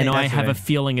season. Yeah, I have a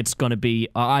feeling it's going to be.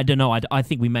 I don't know. I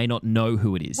think we may not know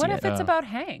who it is. What yet. if it's about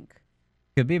Hank?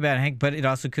 Could be about Hank, but it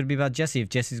also could be about Jesse. If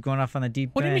Jesse's going off on the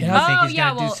deep What do you end, mean? I think he's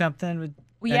going to do something with.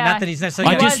 Not that he's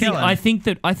necessarily going to kill him. I think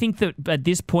that at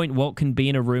this point, Walt can be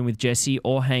in a room with Jesse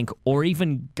or Hank or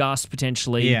even Gus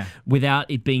potentially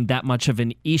without it being that much of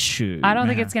an issue. I don't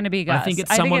think it's going to be Gus. I think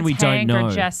it's someone we don't Hank know.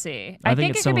 Or Jesse. I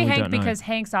think it could be Hank because know.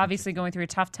 Hank's obviously going through a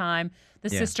tough time. The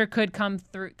sister could come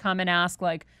and ask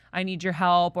like, "I need your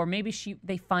help," or maybe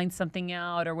they find something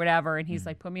out or whatever, and he's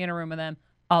like, "Put me in a room with them.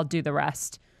 I'll do the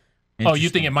rest." Oh, you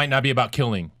think it might not be about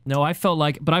killing? No, I felt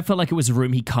like it was a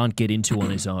room he can't get into on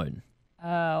his own.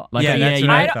 Oh, that's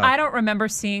what I don't remember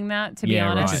seeing that, to be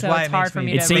honest. Right. So it's hard for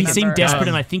me to He remember. seemed desperate,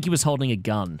 and I think he was holding a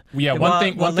gun. Yeah,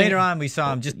 later on we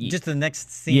saw him just the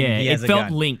next scene. Yeah, he has it felt a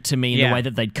gun. linked to me in the way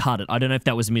that they'd cut it. I don't know if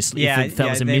that was mislead. If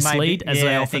that was a mislead, as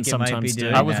they often sometimes do.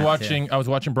 I was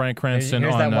watching Bryan Cranston.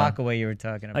 Here's that walkaway you were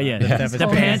talking about. Oh, yeah, the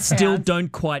pants still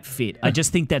don't quite fit. I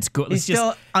just think that's good. He's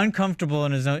still uncomfortable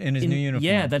in his new uniform.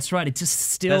 Yeah, that's right. It just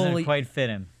still doesn't quite fit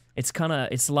him.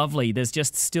 It's lovely. There's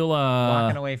just still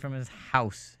walking away from his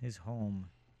house, his home.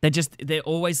 They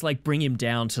always bring him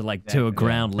down to to a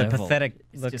ground level. The pathetic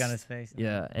look on his face.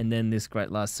 Yeah, and then this great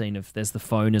last scene of there's the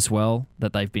phone as well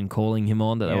that they've been calling him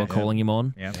on, they were calling him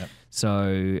on. Yeah.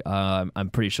 So I'm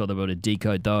pretty sure they're able to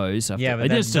decode those. But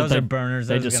those are burners.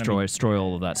 They destroy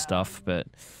all of that stuff. But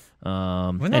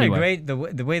wasn't that great? The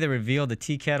way they revealed the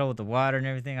tea kettle with the water and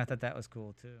everything. I thought that was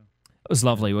cool too. It was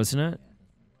lovely, wasn't it?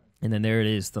 And then there it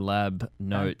is, the lab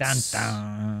notes. Dun, dun,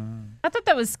 dun. I thought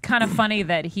that was kind of funny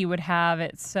that he would have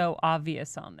it so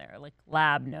obvious on there, like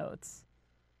lab notes.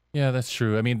 Yeah, that's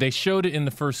true. I mean, they showed it in the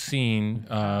first scene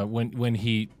when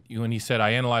he said,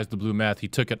 "I analyzed the blue meth." He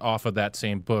took it off of that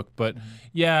same book, but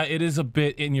yeah, it is a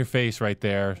bit in your face right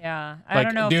there. Yeah, I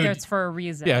don't know if that's for a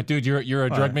reason. Yeah, dude, you're a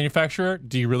drug manufacturer.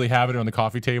 Do you really have it on the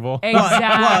coffee table? Exactly.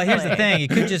 Well, here's the thing.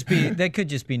 They could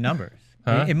just be numbers.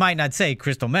 Huh? It might not say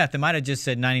crystal meth. It might have just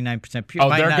said 99% pure. Oh,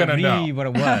 they're going to know what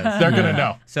it was. They're going to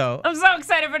know. So I'm so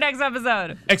excited for next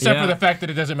episode. Except for the fact that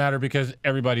it doesn't matter because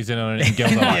everybody's in on it and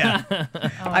Gale's alive.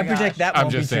 I predict that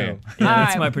won't be true. Yeah,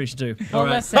 that's my prediction too. Well,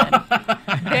 listen,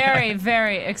 very,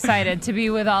 very excited to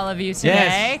be with all of you today.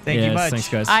 Yes, thank you much. Thanks,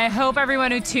 guys. I hope everyone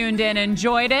who tuned in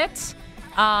enjoyed it.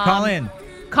 Call in.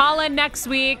 Call in next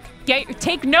week.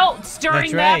 Take notes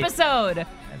during the episode.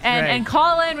 And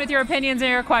call in with your opinions and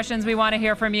your questions. We want to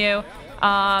hear from you.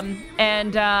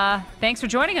 Thanks for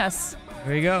joining us.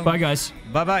 There you go. Bye, guys.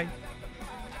 Bye-bye.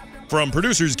 From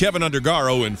producers Kevin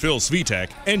Undergaro and Phil Svitek,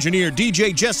 engineer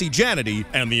DJ Jesse Janity,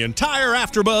 and the entire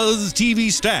AfterBuzz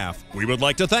TV staff, we would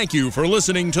like to thank you for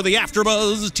listening to the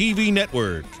AfterBuzz TV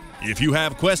network. If you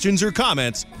have questions or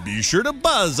comments, be sure to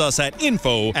buzz us at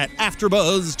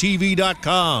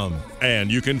info@AfterBuzzTV.com.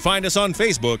 And you can find us on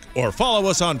Facebook or follow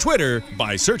us on Twitter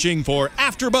by searching for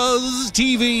AfterBuzz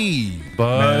TV.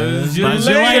 Buzz you Buzz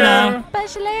later.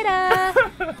 Buzz you later.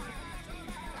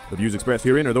 The views expressed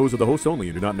herein are those of the hosts only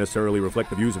and do not necessarily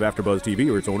reflect the views of AfterBuzz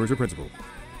TV or its owners or principals.